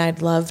know, and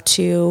I'd love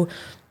to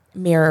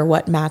mirror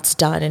what Matt's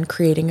done in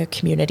creating a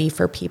community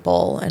for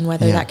people, and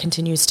whether that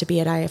continues to be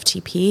at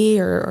IFTP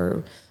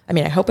or I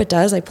mean, I hope it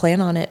does. I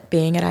plan on it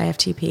being at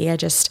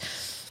IFTP.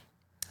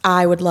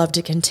 I would love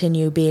to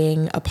continue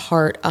being a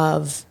part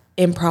of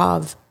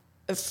improv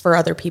for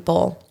other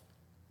people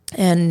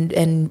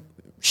and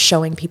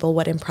showing people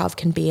what improv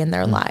can be in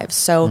their lives.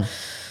 So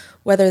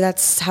whether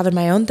that's having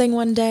my own thing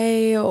one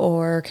day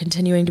or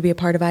continuing to be a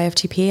part of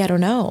IFTP, I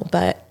don't know,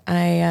 but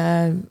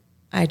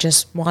I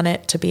just want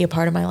it to be a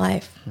part of my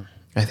life.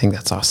 I think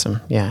that's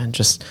awesome. Yeah. And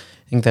I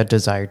think that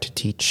desire to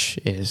teach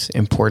is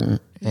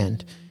important,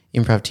 and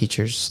improv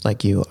teachers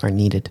like you are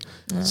needed.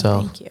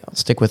 So thank you.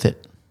 Stick with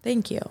it.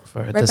 Thank you.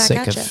 For the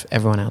sake of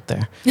everyone out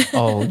there.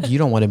 Oh, you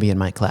don't want to be in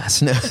my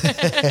class. No.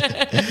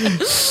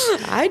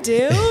 I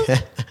do.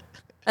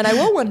 And I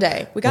will one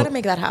day. We got to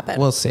make that happen.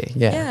 We'll see.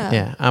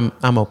 Yeah.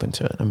 I'm open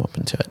to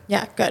it.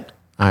 Yeah, good.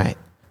 All right.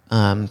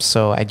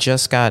 So I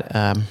just got,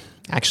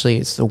 actually,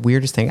 it's the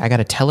weirdest thing. I got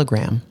a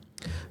telegram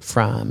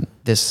from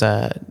this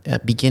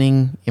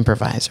beginning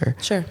improviser.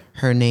 Sure.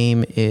 Her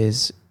name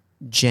is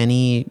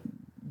Jenny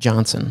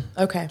Johnson.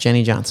 Okay.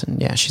 Jenny Johnson.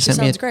 Yeah. She sent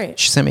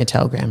me a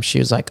telegram. She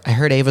was like, I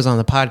heard Ava's on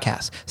the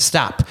podcast.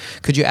 Stop.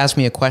 Could you ask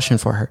me a question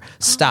for her?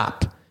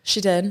 Stop.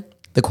 She did.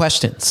 The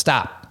question,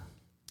 stop,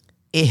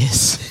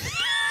 is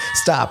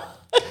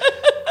stop.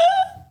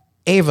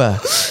 Ava,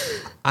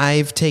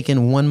 I've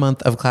taken 1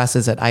 month of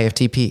classes at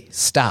IFTP.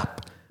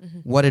 Stop.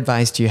 What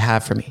advice do you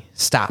have for me?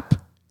 Stop.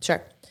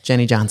 Sure.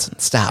 Jenny Johnson,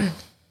 stop.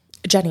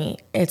 Jenny,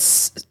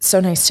 it's so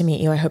nice to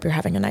meet you. I hope you're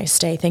having a nice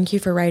day. Thank you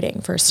for writing,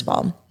 first of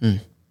all.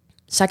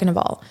 Second of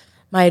all,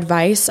 my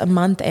advice a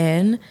month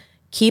in,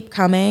 keep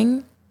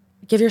coming.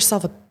 Give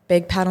yourself a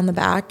big pat on the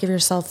back.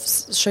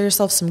 Show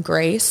yourself some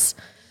grace.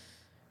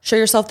 Show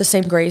yourself the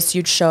same grace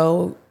you'd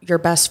show your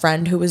best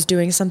friend who was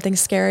doing something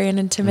scary and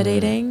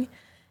intimidating.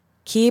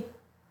 Keep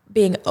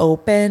being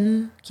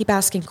open, keep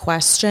asking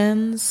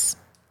questions,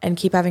 and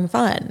keep having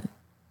fun.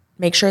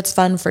 Make sure it's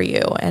fun for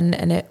you.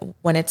 And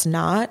when it's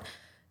not,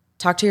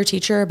 talk to your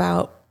teacher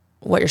about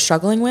what you're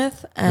struggling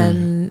with,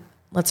 and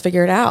let's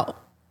figure it out.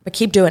 But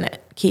keep doing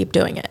it. Keep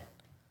doing it.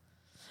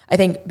 I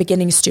think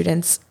beginning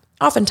students,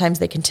 oftentimes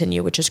they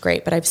continue, which is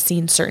great, but I've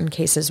seen certain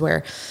cases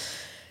where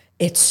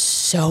it's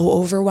so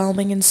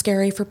overwhelming and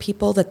scary for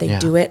people that they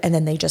do it and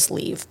then they just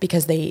leave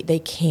because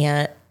they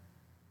can't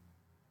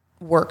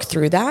work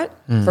through that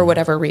for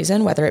whatever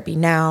reason, whether it be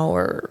now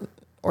or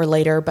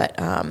later, but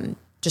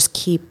just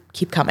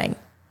keep coming.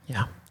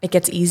 Yeah. It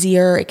gets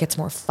easier. It gets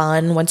more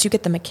fun. Once you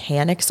get the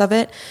mechanics of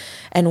it,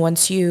 and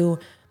once you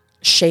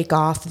shake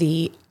off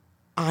the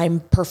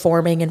I'm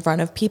performing in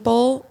front of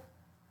people,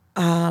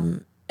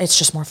 it's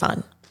just more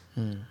fun.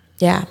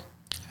 Yeah.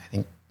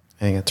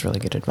 I think that's really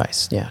good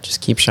advice. Yeah.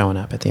 Just keep showing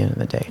up at the end of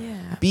the day.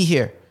 Yeah. Be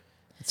here.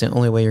 It's the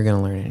only way you're going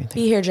to learn anything.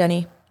 Be here,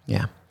 Jenny.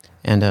 Yeah.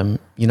 And,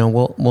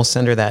 we'll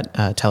send her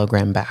that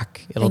telegram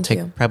back. It'll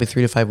take probably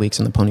 3 to 5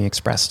 weeks on the Pony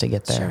Express to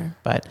get there. Sure.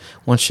 But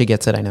once she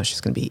gets it, I know she's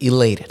going to be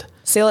elated.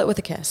 Seal it with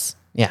a kiss.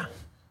 Yeah.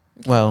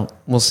 Well,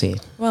 we'll see.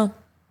 Well,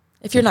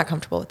 if you're not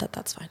comfortable with that,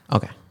 that's fine.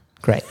 Okay.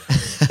 Great.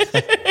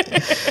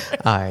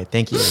 All right.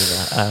 Thank you,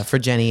 Ava, for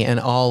Jenny and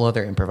all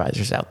other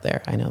improvisers out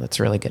there. I know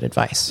that's really good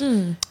advice.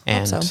 And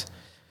so.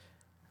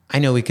 I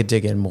know we could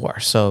dig in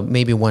more. So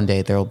maybe one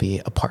day there will be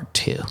a part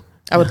 2.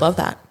 I would love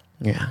that.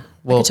 Yeah.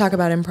 Well, we could talk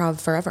about improv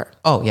forever.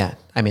 Oh, yeah.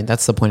 I mean,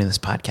 that's the point of this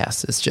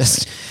podcast. It's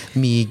just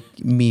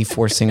me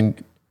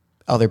forcing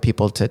other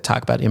people to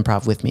talk about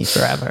improv with me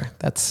forever.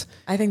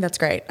 I think that's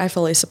great. I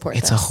fully support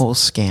It's this. a whole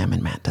scam,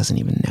 and Matt doesn't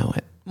even know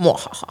it.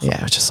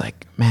 Yeah, it's just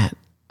like, Matt,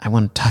 I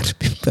want to talk to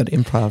people about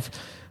improv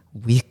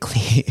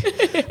weekly.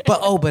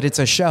 but it's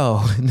a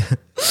show.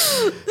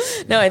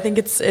 No, I think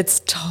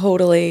it's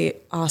totally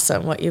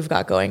awesome what you've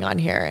got going on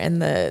here,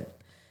 and the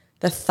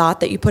thought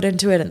that you put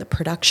into it, and the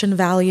production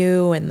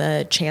value, and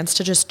the chance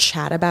to just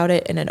chat about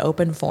it in an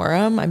open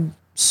forum. I'm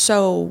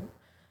so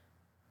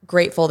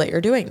grateful that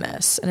you're doing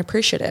this and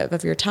appreciative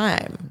of your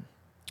time,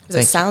 because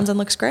it sounds and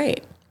looks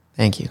great.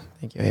 Thank you,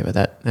 Ava.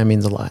 That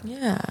means a lot.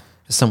 Yeah.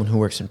 As someone who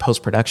works in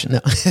post-production, no.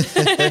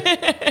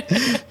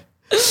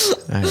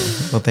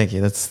 Well, thank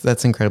you.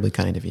 That's incredibly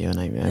kind of you, and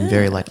I'm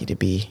very lucky to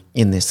be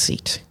in this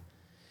seat.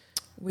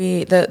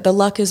 The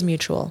luck is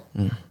mutual.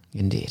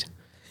 Indeed.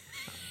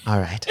 All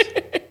right.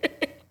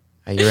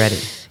 Are you ready?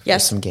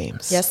 Yes. For some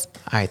games. Yes.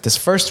 All right. This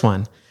first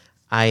one,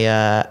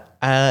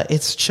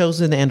 it's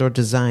chosen and or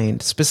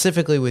designed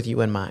specifically with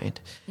you in mind,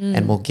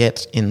 and we'll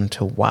get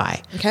into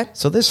why. Okay.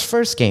 So this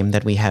first game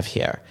that we have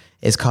here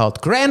is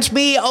called Grant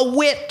Me a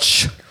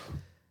Witch.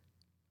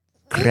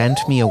 Grant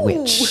me a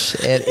witch.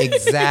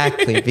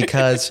 Exactly,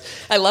 because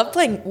I love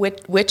playing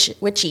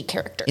witchy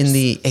characters. in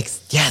the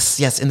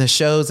in the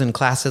shows and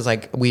classes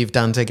like we've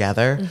done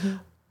together,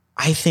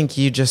 I think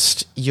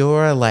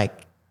you're like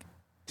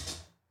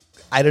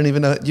I don't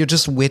even know. You're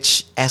just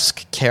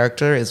witch-esque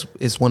character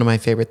is one of my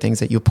favorite things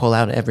that you pull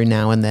out every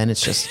now and then.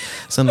 It's just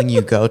something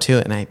you go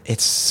to, and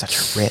it's such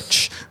a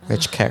rich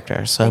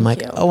character. So I'm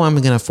like, I'm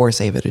going to force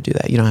Ava to do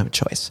that. You don't have a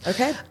choice.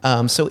 Okay.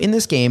 So in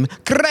this game,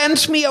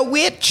 grant me a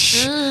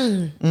witch.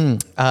 I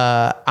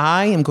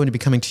am going to be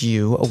coming to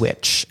you, a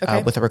witch,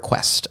 with a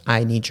request.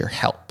 I need your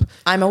help.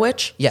 I'm a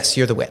witch? Yes,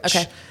 you're the witch.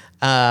 Okay.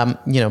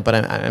 But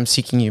I'm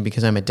seeking you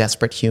because I'm a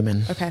desperate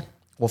human. Okay.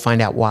 We'll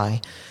find out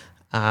why.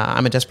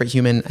 I'm a desperate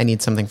human. I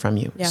need something from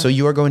you. Yeah. So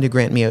you are going to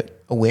grant me a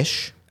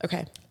wish.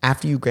 Okay.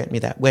 After you grant me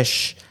that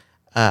wish,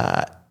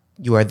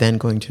 you are then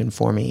going to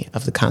inform me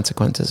of the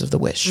consequences of the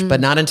wish, but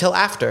not until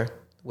after the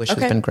wish has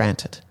been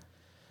granted.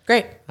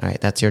 Great. All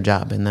right, that's your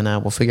job, and then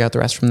we'll figure out the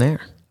rest from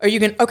there. Are you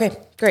going to? Okay,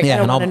 great. Yeah, I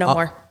don't want to know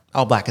more.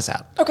 I'll black us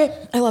out. Okay,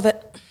 I love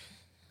it.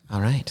 All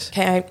right.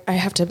 Okay, I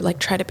have to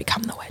try to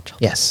become the witch.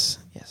 Yes.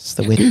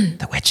 The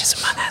witch is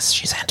among us.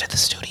 She's entered the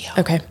studio.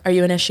 Okay. Are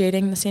you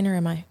initiating the scene or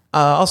am I?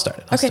 I'll start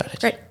it. I'll start it.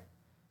 Great.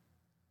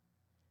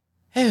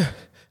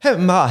 Oh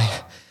my.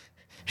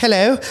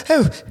 Hello.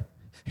 Oh,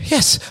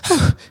 yes.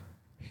 Oh,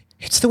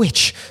 it's the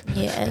witch.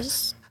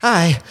 Yes.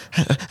 I,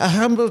 a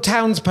humble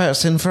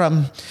townsperson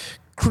from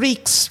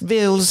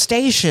Creeksville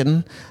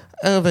Station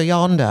over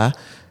yonder,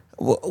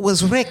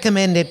 was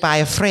recommended by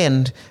a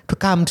friend to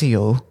come to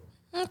you.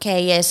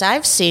 Okay, yes,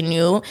 I've seen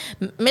you.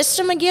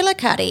 Mr.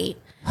 McGillicuddy.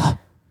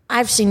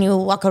 I've seen you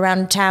walk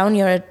around town.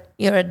 You're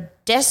a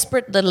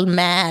desperate little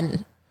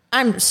man.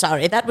 I'm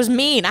sorry, that was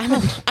mean. I'm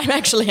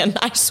actually a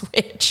nice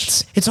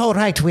witch. It's all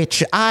right,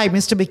 witch. I,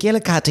 Mr.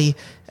 McGillicuddy,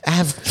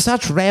 have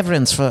such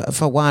reverence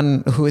for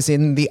one who is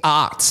in the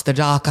arts, the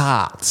dark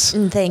arts.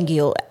 Thank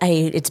you.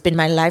 It's been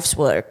my life's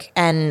work,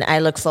 and I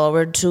look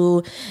forward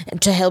to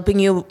helping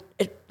you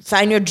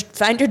find your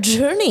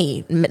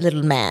journey,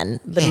 little man,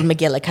 little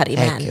McGillicuddy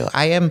man. Thank you.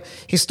 I am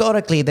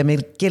historically the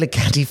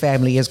McGillicuddy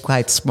family is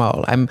quite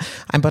small. I'm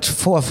but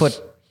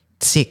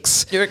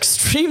 4'6". You're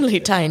extremely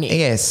tiny.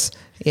 Yes.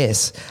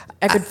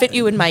 I could fit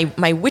you in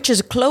my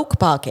witch's cloak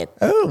pocket.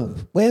 Oh,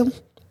 well,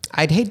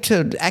 I'd hate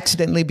to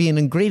accidentally be an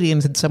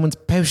ingredient in someone's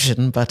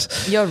potion, but...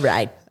 You're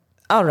right.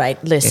 All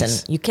right, listen.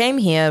 Yes. You came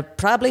here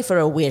probably for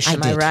a wish,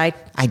 am I right?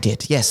 I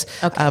did, yes.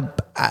 Okay.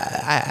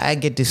 I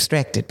get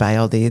distracted by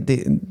all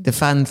the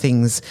fun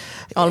things.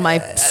 All my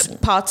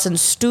pots and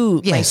stew,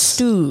 Yes. my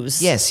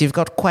stews. Yes, you've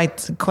got quite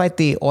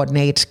the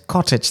ornate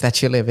cottage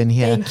that you live in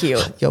here. Thank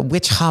you. Your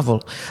witch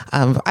hovel.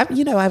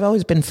 I've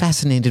always been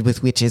fascinated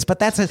with witches, but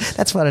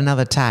that's for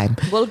another time.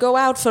 We'll go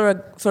out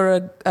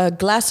for a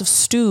glass of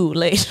stew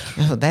later.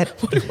 Oh, that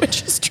What do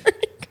witches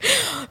drink?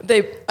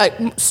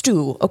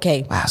 Stew,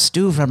 okay. wow,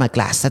 stew from a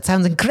glass. That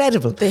sounds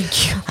incredible.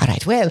 Thank you. All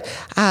right. Well,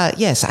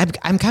 yes,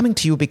 I'm coming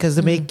to you because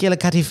the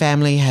McGillicuddy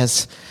family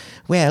has,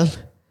 well,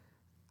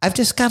 I've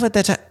discovered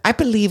that I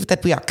believe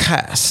that we are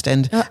cursed,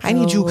 and I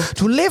need you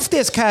to lift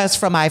this curse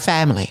from my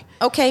family.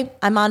 Okay,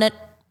 I'm on it.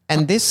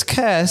 And this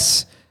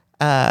curse,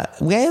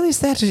 where is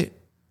that?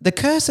 The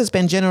curse has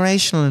been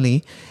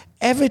generationally.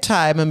 Every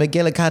time a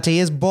McGillicuddy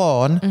is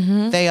born,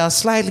 they are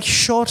slightly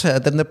shorter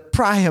than the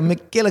prior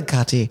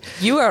McGillicuddy.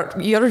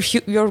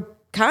 Your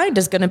kind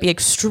is going to be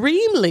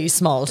extremely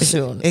small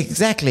soon.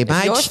 Exactly.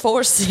 You're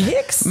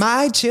 4'6".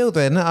 My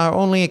children are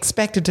only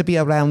expected to be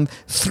around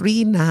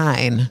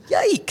 3'9".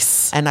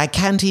 Yikes. And I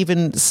can't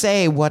even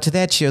say what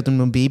their children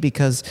will be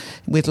because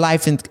with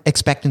life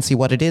expectancy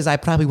what it is, I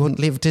probably won't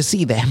live to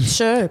see them.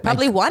 Sure.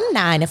 Probably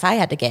 1'9" if I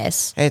had to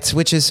guess.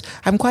 Which is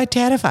I'm quite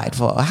terrified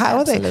for. How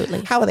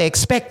are they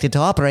expected to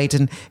operate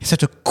in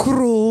such a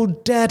cruel,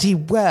 dirty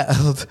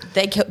world?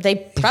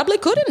 They probably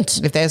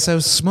couldn't. If they're so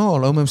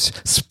small,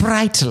 almost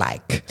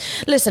sprite-like.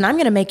 Listen, I'm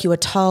going to make you a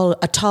tall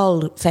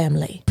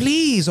family.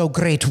 Please, oh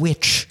great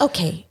witch.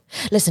 Okay.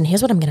 Listen,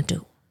 here's what I'm going to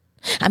do.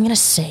 I'm going to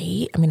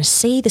say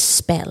the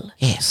spell.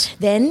 Yes.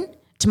 Then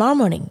tomorrow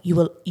morning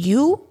your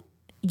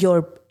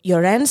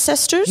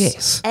ancestors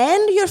Yes.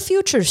 and your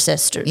future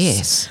sisters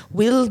Yes.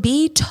 will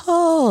be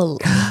tall.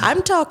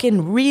 I'm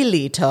talking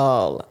really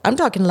tall. I'm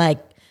talking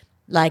like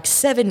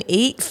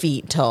 7-8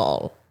 feet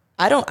tall.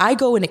 I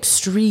go in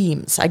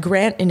extremes. I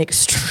grant in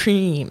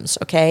extremes,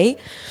 okay?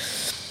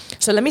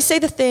 So let me say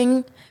the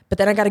thing, but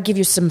then I got to give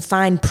you some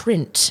fine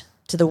print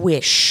to the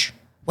wish.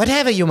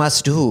 Whatever you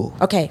must do,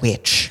 Okay.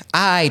 witch,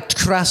 I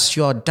trust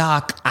your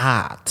dark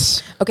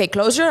arts. Okay,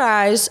 close your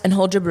eyes and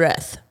hold your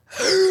breath.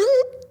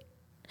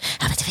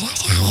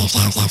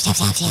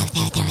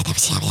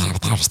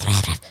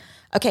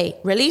 Okay,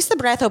 release the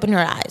breath, open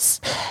your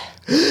eyes.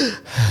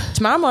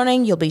 Tomorrow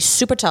morning, you'll be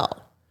super tall.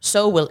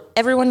 So will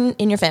everyone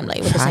in your family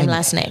with the same Fine.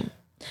 last name.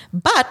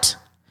 But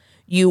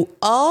you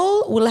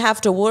all will have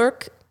to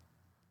work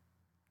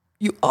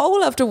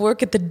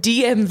at the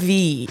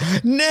DMV.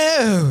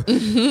 No,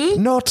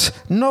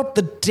 not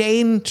the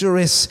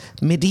dangerous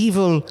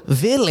medieval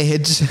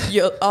village.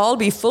 You'll all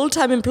be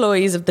full-time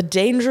employees of the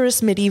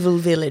dangerous medieval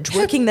village,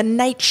 working the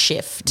night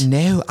shift.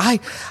 No,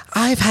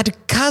 I've had a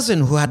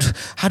cousin who had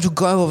to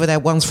go over there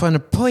once for an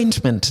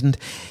appointment, and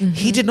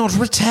he did not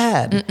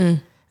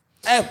return.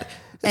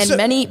 And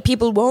many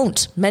people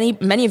won't.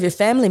 Many of your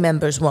family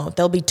members won't.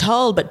 They'll be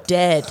tall but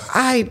dead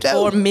I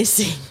don't. or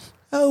missing.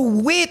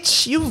 Oh,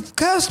 witch, you've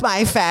cursed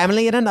my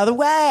family in another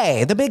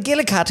way. The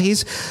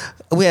McGillicuddies,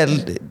 well,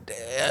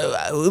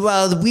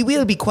 we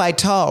will be quite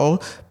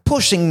tall,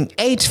 pushing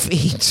 8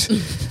 feet.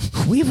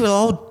 We will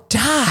all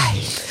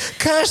die.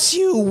 Curse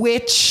you,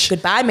 witch.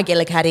 Goodbye,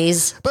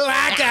 McGillicuddies.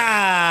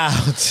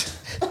 Blackout.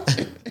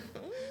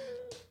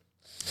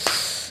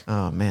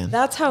 Oh, man.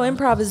 That's how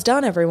improv is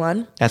done,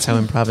 everyone. That's how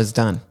improv is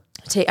done.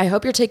 I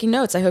hope you're taking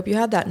notes. I hope you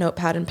had that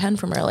notepad and pen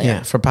from earlier.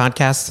 Yeah, for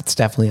podcasts, it's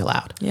definitely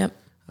allowed. Yep.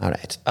 All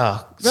right.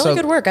 Oh, Really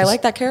good work. I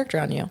like that character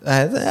on you.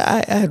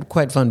 I had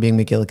quite fun being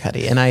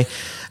McGillicuddy, and I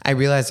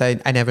realized I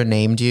never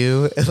named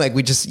you. Like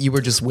you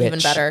were just witch. Even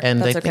better.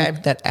 And That's I think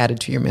okay. that added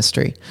to your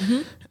mystery,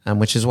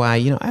 which is why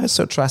I was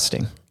so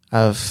trusting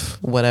of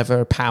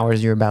whatever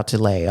powers you're about to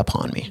lay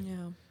upon me.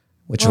 Yeah.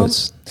 Which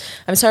was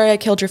I'm sorry I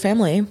killed your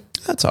family.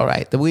 that's all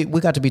right. We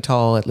got to be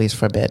tall at least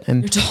for a bit,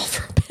 and You're tall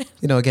for a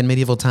bit. again,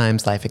 medieval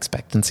times, life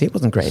expectancy it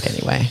wasn't great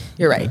anyway.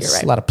 You're right, There's you're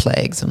right. A lot of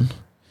plagues and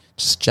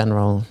just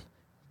general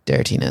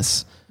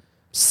dirtiness.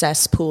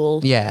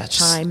 Cesspool. Yeah, just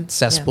Time.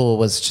 cesspool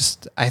was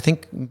just. I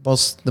think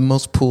the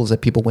most pools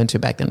that people went to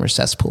back then were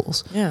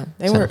cesspools. Yeah.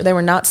 They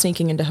were not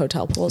sneaking into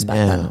hotel pools back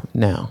then.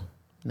 No.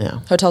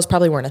 Hotels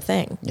probably weren't a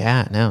thing.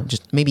 Yeah, no.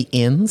 Just maybe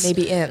inns.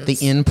 Maybe inns.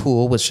 The inn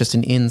pool was just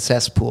an inn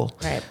cesspool.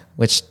 Right.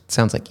 Which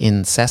sounds like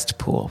incest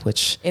pool,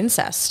 which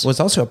Incest. was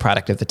also a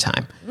product of the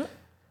time.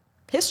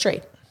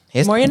 History.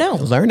 The more you know.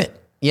 Learn it.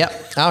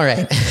 Yep. All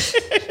right.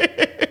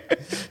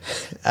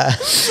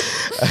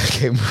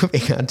 Okay,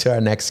 moving on to our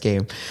next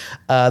game.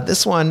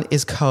 This one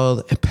is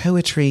called a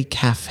Poetry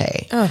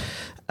Cafe.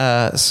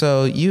 Oh.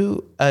 So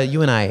you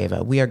and I,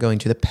 Ava, we are going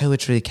to the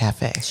Poetry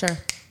Cafe. Sure.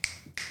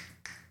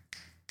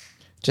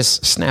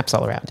 Just snaps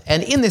all around.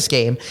 And in this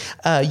game,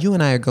 you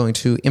and I are going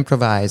to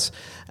improvise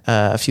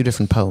a few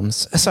different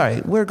poems.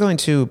 Sorry, we're going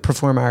to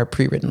perform our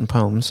pre-written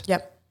poems.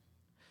 Yep.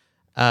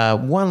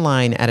 One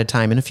line at a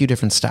time in a few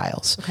different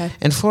styles. Okay.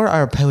 And for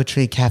our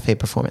Poetry Cafe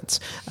performance,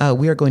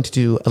 we are going to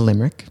do a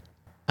limerick.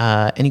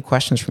 Any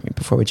questions for me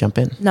before we jump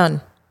in? None.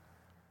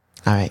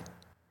 All right.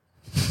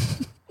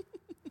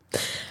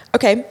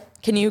 Okay.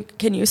 Can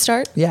you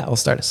start? Yeah, I'll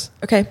start us.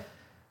 Okay.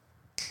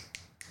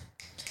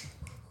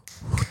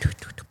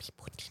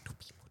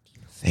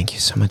 Thank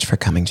you so much for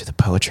coming to the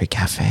Poetry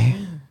Cafe.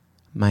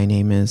 My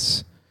name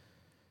is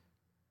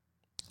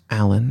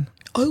Alan.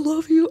 I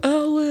love you,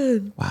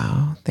 Alan.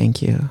 Wow,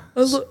 thank you.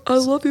 I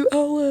love you,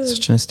 Alan.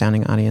 Such an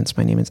astounding audience.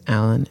 My name is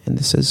Alan, and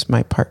this is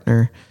my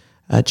partner,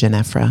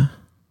 Jenefra.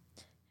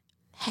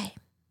 Hey.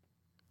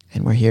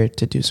 And we're here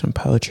to do some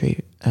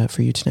poetry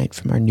for you tonight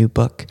from our new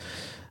book,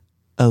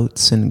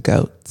 Oats and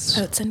Goats.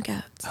 Oats and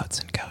goats. Oats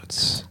and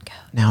Goats.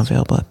 Now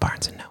available at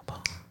Barnes & Noble.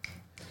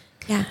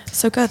 Yeah.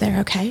 So go there,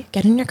 okay?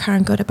 Get in your car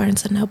and go to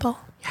Barnes & Noble.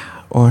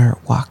 Yeah, or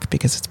walk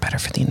because it's better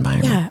for the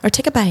environment. Yeah. Or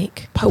take a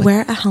bike. But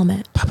wear a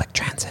helmet. Public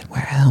transit,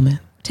 wear a helmet.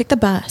 Take the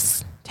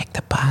bus. Take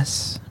the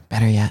bus.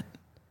 Better yet,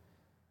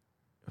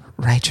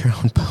 write your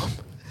own poem.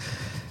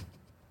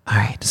 All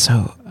right,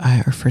 so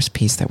our first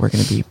piece that we're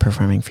going to be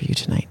performing for you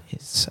tonight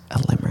is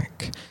a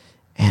limerick.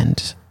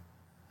 And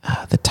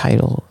the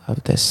title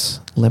of this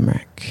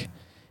limerick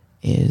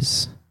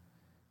is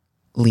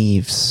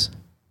Leaves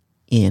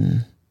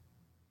in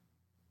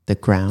the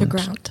Ground. The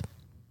ground.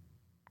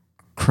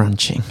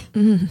 Crunching.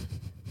 Mm-hmm.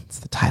 It's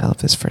the title of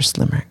this first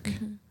limerick.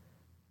 Mm-hmm.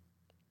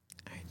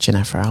 All right,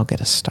 Jennifer, I'll get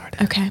us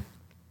started. Okay.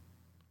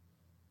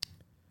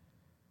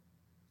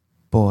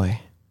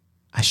 Boy,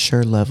 I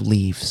sure love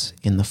leaves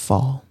in the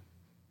fall.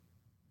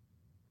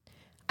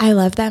 I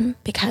love them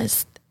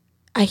because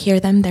I hear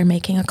them. They're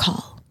making a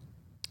call.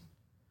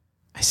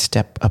 I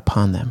step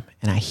upon them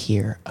and I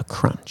hear a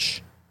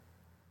crunch.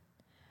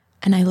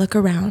 And I look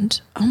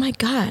around. Oh my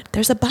God,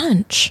 there's a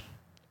bunch.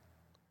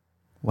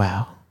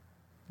 Wow,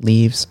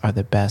 leaves are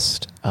the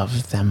best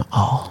of them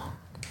all.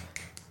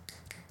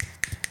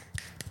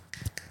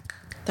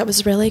 That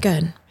was really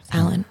good,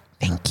 Alan.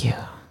 Thank you.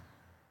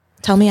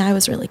 Tell me I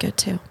was really good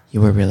too.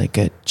 You were really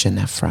good,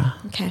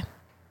 Jenefra. Okay.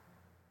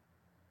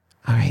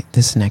 All right,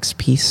 this next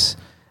piece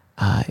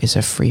is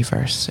a free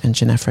verse. And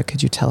Jenefra,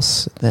 could you tell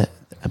us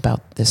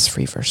about this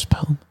free verse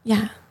poem?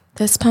 Yeah.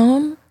 This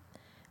poem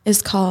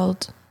is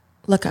called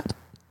Look Up.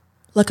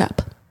 Look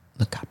Up.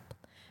 Look up.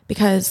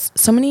 Because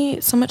so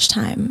much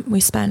time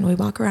we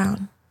walk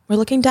around, we're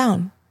looking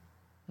down.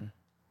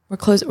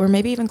 We're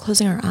maybe even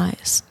closing our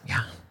eyes.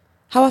 Yeah.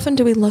 How often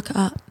do we look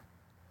up?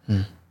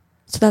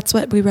 So that's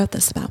what we wrote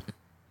this about.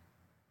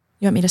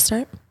 You want me to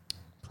start?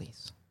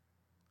 Please.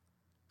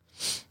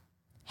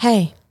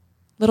 Hey,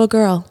 little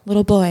girl,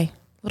 little boy,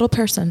 little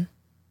person,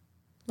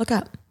 look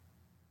up.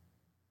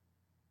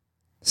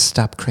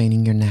 Stop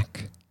craning your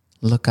neck.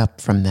 Look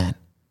up from that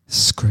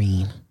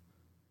screen.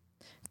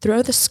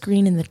 Throw the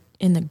screen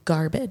in the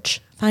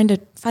garbage. Find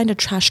a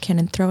trash can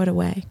and throw it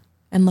away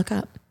and look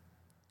up.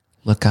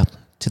 Look up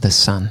to the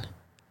sun,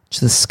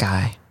 to the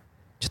sky,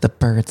 to the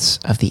birds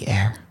of the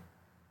air.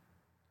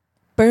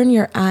 Burn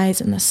your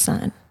eyes in the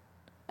sun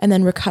and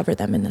then recover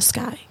them in the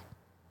sky.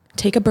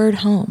 Take a bird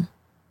home.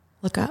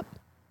 Look up.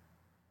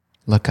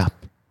 Look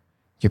up.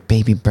 Your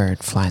baby bird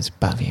flies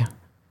above you.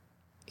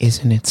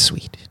 Isn't it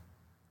sweet?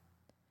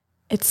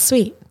 It's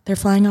sweet. They're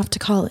flying off to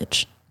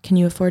college. Can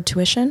you afford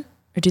tuition?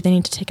 Or do they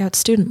need to take out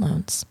student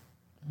loans?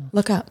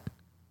 Look up.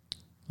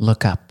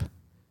 Look up.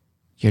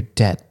 Your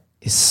debt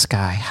is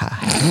sky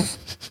high.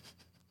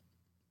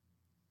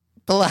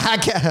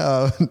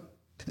 Blackout.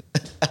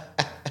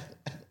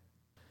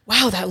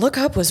 Wow, that look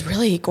up was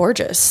really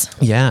gorgeous.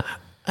 Yeah.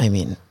 I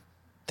mean,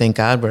 thank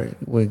God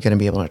we're going to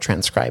be able to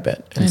transcribe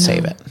it and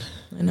save it.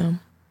 I know.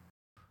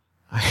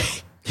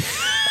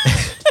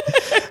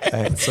 All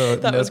right, so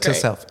That note was to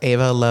great. self.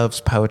 Ava loves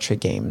poetry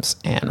games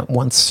and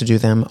wants to do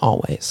them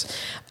always.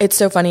 It's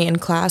so funny in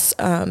class.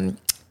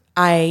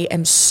 I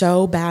am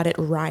so bad at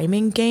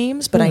rhyming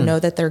games, but I know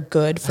that they're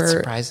good for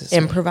surprises me.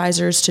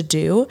 improvisers to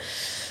do.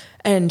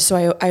 And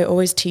so I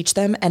always teach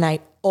them, and I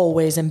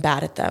always am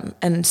bad at them.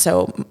 And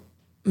so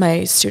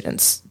my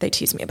students, they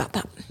tease me about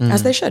that,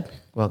 as they should.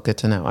 Well, good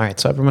to know. All right,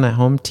 so everyone at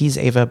home, tease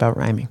Ava about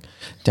rhyming.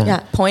 Done. Yeah,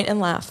 point and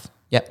laugh.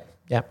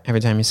 Yep. Every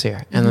time you see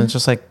her. And then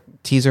just like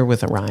tease her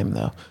with a rhyme,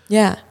 though.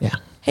 Yeah. Yeah.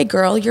 Hey,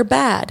 girl, you're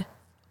bad.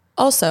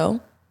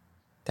 Also,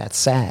 That's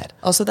sad.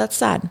 that's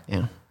sad.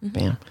 Yeah.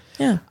 Bam.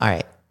 Yeah. All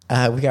right.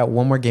 We got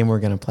one more game we're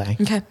going to play.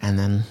 Okay. And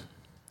then,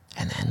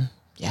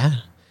 yeah.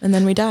 And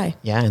then we die.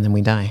 Yeah, and then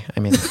we die. I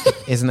mean,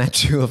 isn't that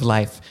true of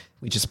life?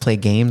 We just play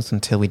games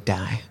until we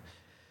die.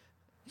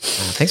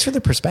 Thanks for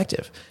the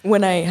perspective.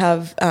 When I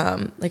have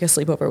like a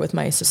sleepover with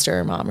my sister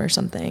or mom or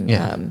something,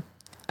 Yeah.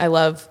 I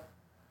love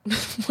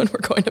when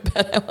we're going to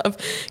bed, I love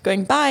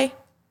going bye,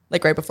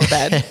 like right before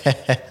bed.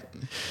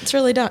 It's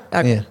really done.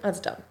 Okay, Yeah. that's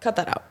done. Cut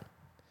that out.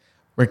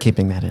 We're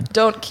keeping that in.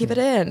 Don't keep it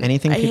in.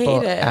 Anything I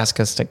people hate it. ask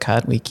us to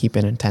cut, we keep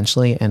it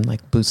intentionally and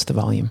like boost the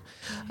volume.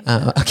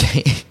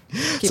 Okay.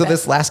 So it.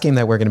 this last game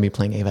that we're going to be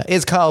playing, Ava,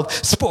 is called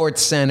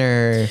Sports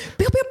Center.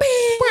 Pew, pew, pew.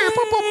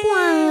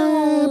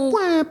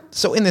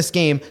 So in this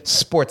game,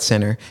 Sports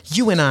Center,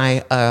 you and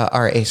I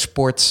are a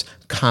sports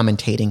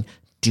commentating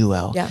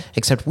duo. Yeah.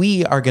 Except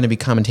we are going to be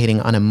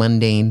commentating on a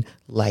mundane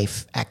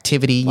life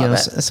activity, Love it.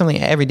 something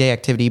everyday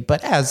activity,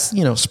 but as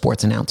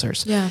sports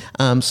announcers. Yeah.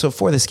 So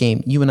for this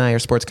game, you and I are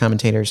sports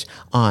commentators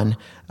on.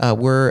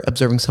 We're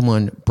observing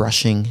someone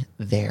brushing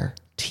their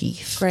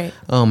teeth. Great.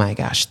 Oh my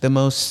gosh, the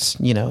most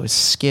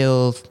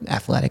skilled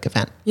athletic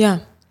event. Yeah.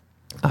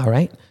 All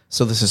right.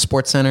 So this is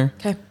Sports Center.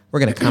 Okay. We're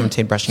going to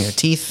commentate brushing your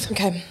teeth.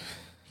 Okay.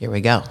 Here we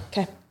go.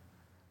 Okay.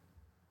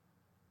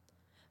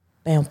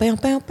 Bow, bow,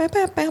 bow, bow,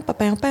 bow, bow,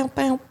 bow, bow,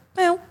 bow,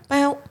 bow,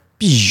 bow.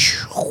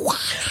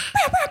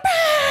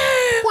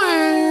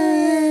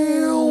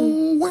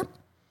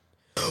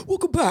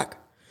 Welcome back.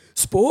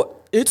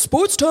 It's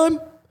sports time.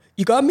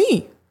 You got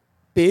me,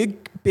 Big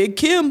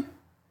Kim,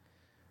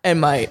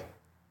 and my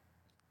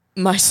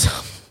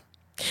son,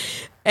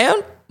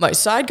 and my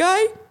side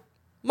guy,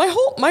 my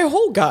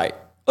whole guy.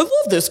 I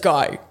love this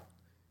guy,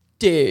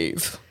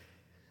 Dave.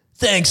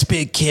 Thanks,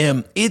 Big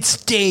Kim. It's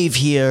Dave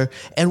here,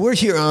 and we're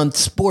here on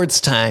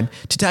Sports Time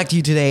to talk to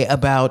you today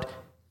about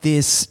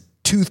this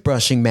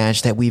toothbrushing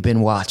match that we've been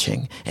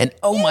watching. And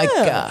oh my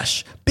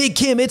gosh, Big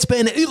Kim, it's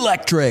been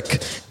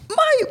electric.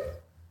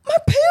 My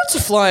pants are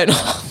flying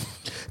off.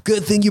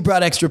 Good thing you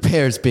brought extra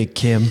pairs, Big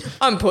Kim.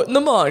 I'm putting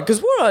them on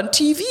because we're on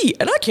TV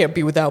and I can't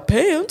be without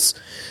pants.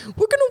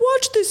 We're gonna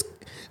watch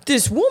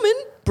this woman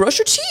brush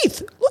her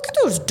teeth. Look at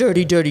those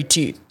dirty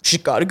teeth.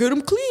 She's gotta get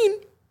them clean.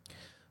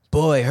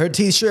 Boy, her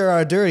teeth sure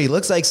are dirty.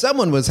 Looks like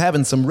someone was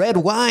having some red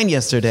wine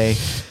yesterday.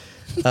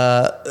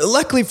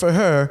 Luckily for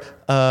her,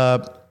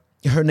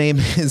 her name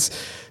is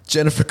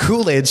Jennifer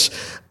Coolidge.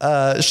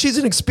 She's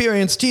an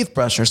experienced teeth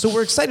brusher, so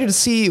we're excited to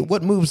see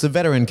what moves the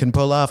veteran can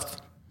pull off.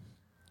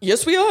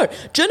 Yes, we are.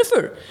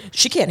 Jennifer,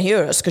 she can't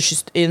hear us because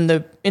she's in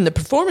the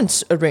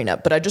performance arena.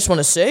 But I just want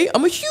to say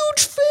I'm a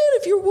huge fan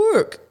of your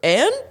work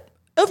and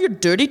of your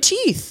dirty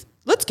teeth.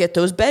 Let's get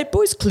those bad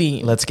boys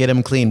clean. Let's get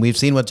him clean. We've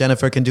seen what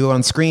Jennifer can do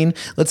on screen.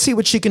 Let's see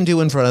what she can do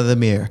in front of the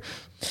mirror.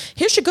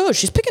 Here she goes.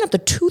 She's picking up the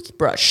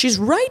toothbrush. She's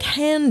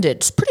right-handed.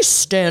 It's pretty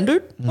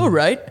standard. All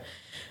right.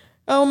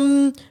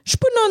 She's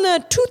putting on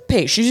that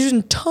toothpaste. She's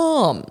using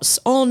Tom's,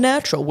 all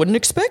natural. Wouldn't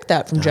expect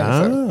that from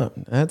Jennifer.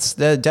 That's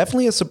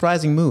definitely a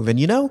surprising move. And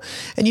you know,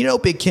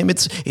 Big Kim,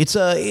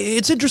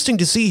 it's interesting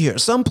to see here.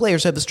 Some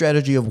players have the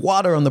strategy of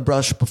water on the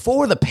brush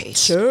before the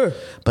paste. Sure.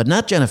 But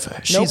not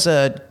Jennifer. She's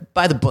a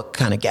by the book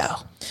kind of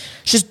gal.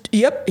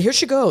 Yep, here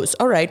she goes.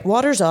 All right,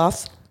 water's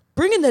off.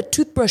 Bringing that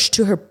toothbrush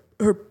to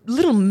her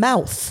little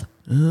mouth.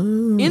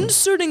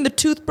 Inserting the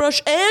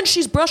toothbrush, and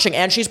she's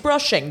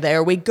brushing.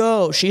 There we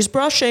go. She's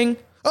brushing.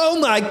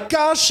 Oh my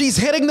gosh, she's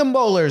hitting the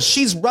molars.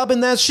 She's rubbing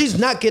that. She's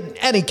not getting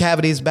any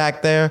cavities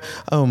back there.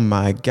 Oh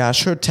my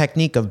gosh, her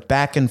technique of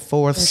back and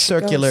forth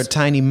circular goes.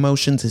 tiny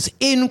motions is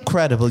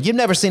incredible. You've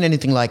never seen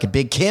anything like it,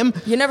 Big Kim.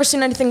 You never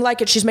seen anything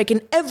like it. She's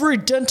making every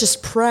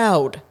dentist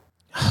proud.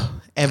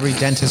 Every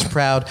dentist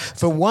proud.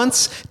 For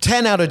once,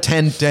 10 out of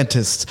 10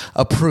 dentists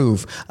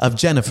approve of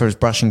Jennifer's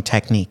brushing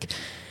technique.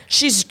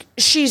 She's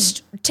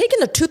taking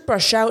the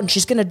toothbrush out and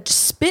she's gonna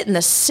spit in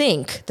the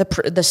sink, the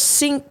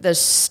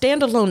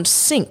standalone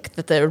sink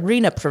that the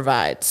arena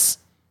provides.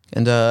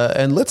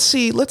 And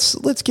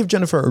let's give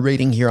Jennifer a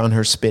rating here on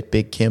her spit,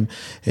 Big Kim.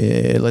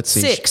 Let's see.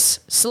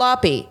 6.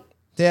 Sloppy.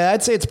 Yeah,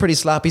 I'd say it's pretty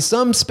sloppy.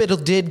 Some spittle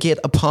did get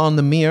upon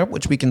the mirror,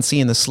 which we can see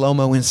in the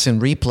slow-mo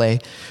instant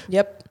replay.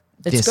 Yep.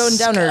 It's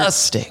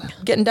Disgusting.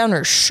 Getting down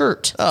her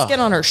shirt. Oh. It's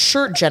getting on her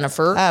shirt,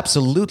 Jennifer.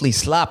 Absolutely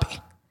sloppy.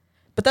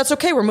 But that's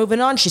okay. We're moving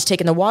on. She's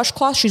taking the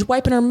washcloth. She's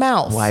wiping her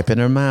mouth. Wiping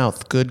her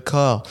mouth. Good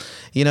call.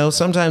 You know,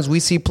 sometimes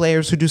we see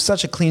players who do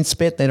such a clean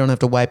spit, they don't have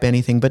to wipe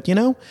anything. But, you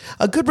know,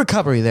 a good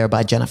recovery there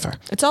by Jennifer.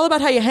 It's all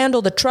about how you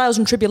handle the trials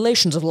and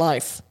tribulations of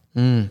life.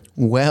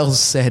 Well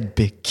said,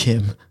 Big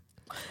Kim.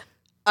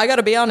 I got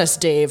to be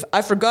honest, Dave.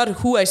 I forgot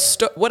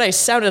what I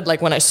sounded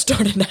like when I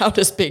started out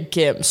as Big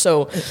Kim.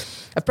 So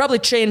I've probably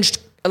changed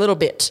a little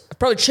bit.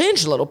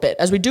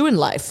 As we do in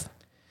life.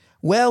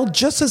 Well,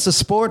 just as the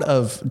sport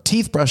of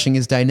teeth brushing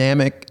is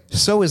dynamic,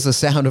 so is the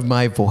sound of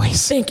my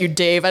voice. Thank you,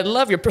 Dave. I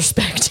love your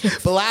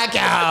perspective.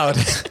 Blackout.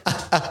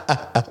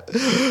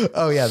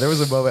 Oh yeah, there was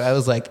a moment I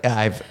was like,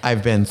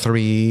 I've been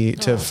 3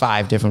 to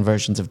 5 different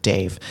versions of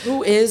Dave.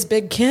 Who is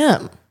Big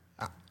Kim?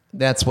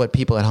 That's what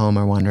people at home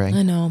are wondering.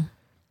 I know.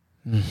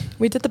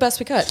 We did the best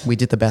we could. We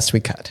did the best we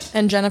could.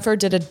 And Jennifer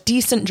did a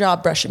decent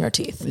job brushing her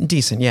teeth.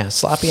 Decent, yeah.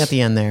 Sloppy at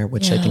the end there,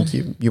 which I think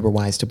you were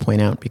wise to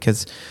point out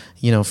because,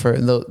 you know, for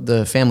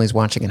the families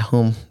watching at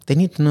home, they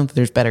need to know that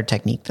there's better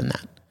technique than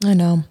that. I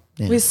know.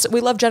 Yeah. We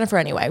love Jennifer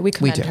anyway. We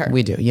commend her.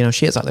 We do. You know,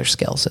 she has other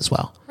skills as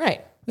well.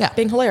 Right. Yeah.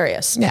 Being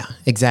hilarious. Yeah,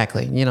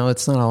 exactly. You know,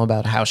 it's not all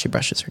about how she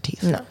brushes her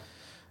teeth. No.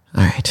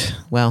 All right.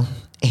 Well,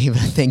 Ava,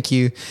 thank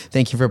you.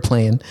 Thank you for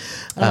playing.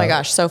 Oh my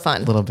gosh, so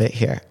fun. A little bit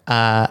here.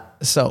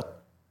 So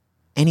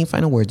any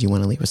final words you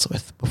want to leave us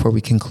with before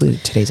we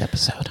conclude today's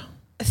episode?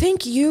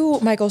 Thank you,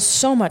 Michael,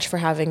 so much for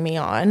having me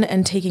on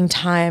and taking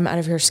time out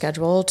of your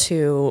schedule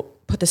to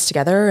put this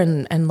together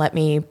and let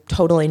me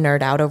totally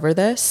nerd out over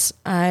this.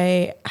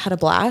 I had a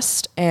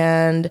blast,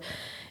 and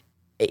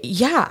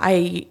yeah,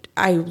 I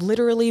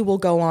literally will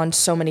go on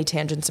so many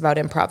tangents about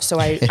improv, so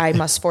I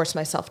must force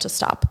myself to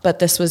stop. But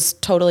this was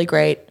totally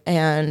great,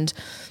 and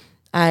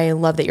I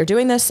love that you're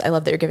doing this. I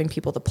love that you're giving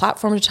people the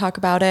platform to talk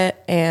about it,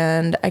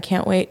 and I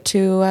can't wait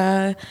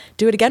to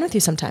do it again with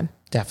you sometime.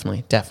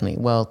 Definitely.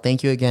 Well,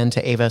 thank you again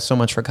to Ava so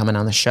much for coming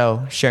on the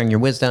show, sharing your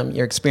wisdom,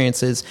 your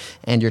experiences,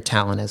 and your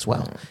talent as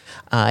well.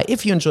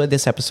 If you enjoyed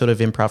this episode of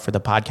Improv for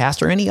the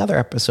Podcast or any other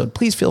episode,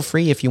 please feel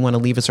free if you want to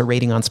leave us a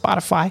rating on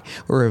Spotify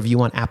or a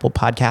review on Apple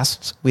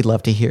Podcasts. We'd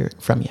love to hear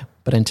from you.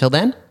 But until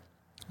then,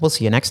 we'll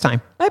see you next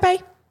time.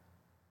 Bye-bye.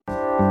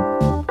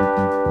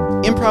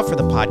 Improv for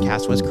the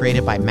Podcast was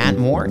created by Matt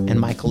Moore and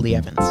Michael Lee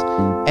Evans.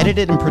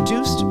 Edited and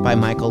produced by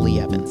Michael Lee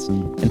Evans.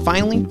 And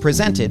finally,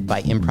 presented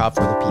by Improv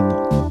for the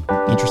People.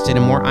 Interested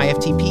in more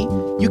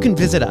IFTP? You can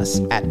visit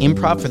us at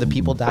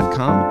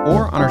improvforthepeople.com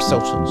or on our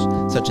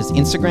socials, such as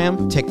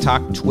Instagram,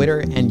 TikTok, Twitter,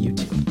 and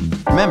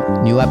YouTube.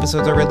 Remember, new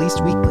episodes are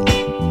released weekly.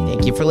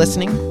 Thank you for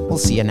listening. We'll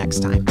see you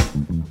next time.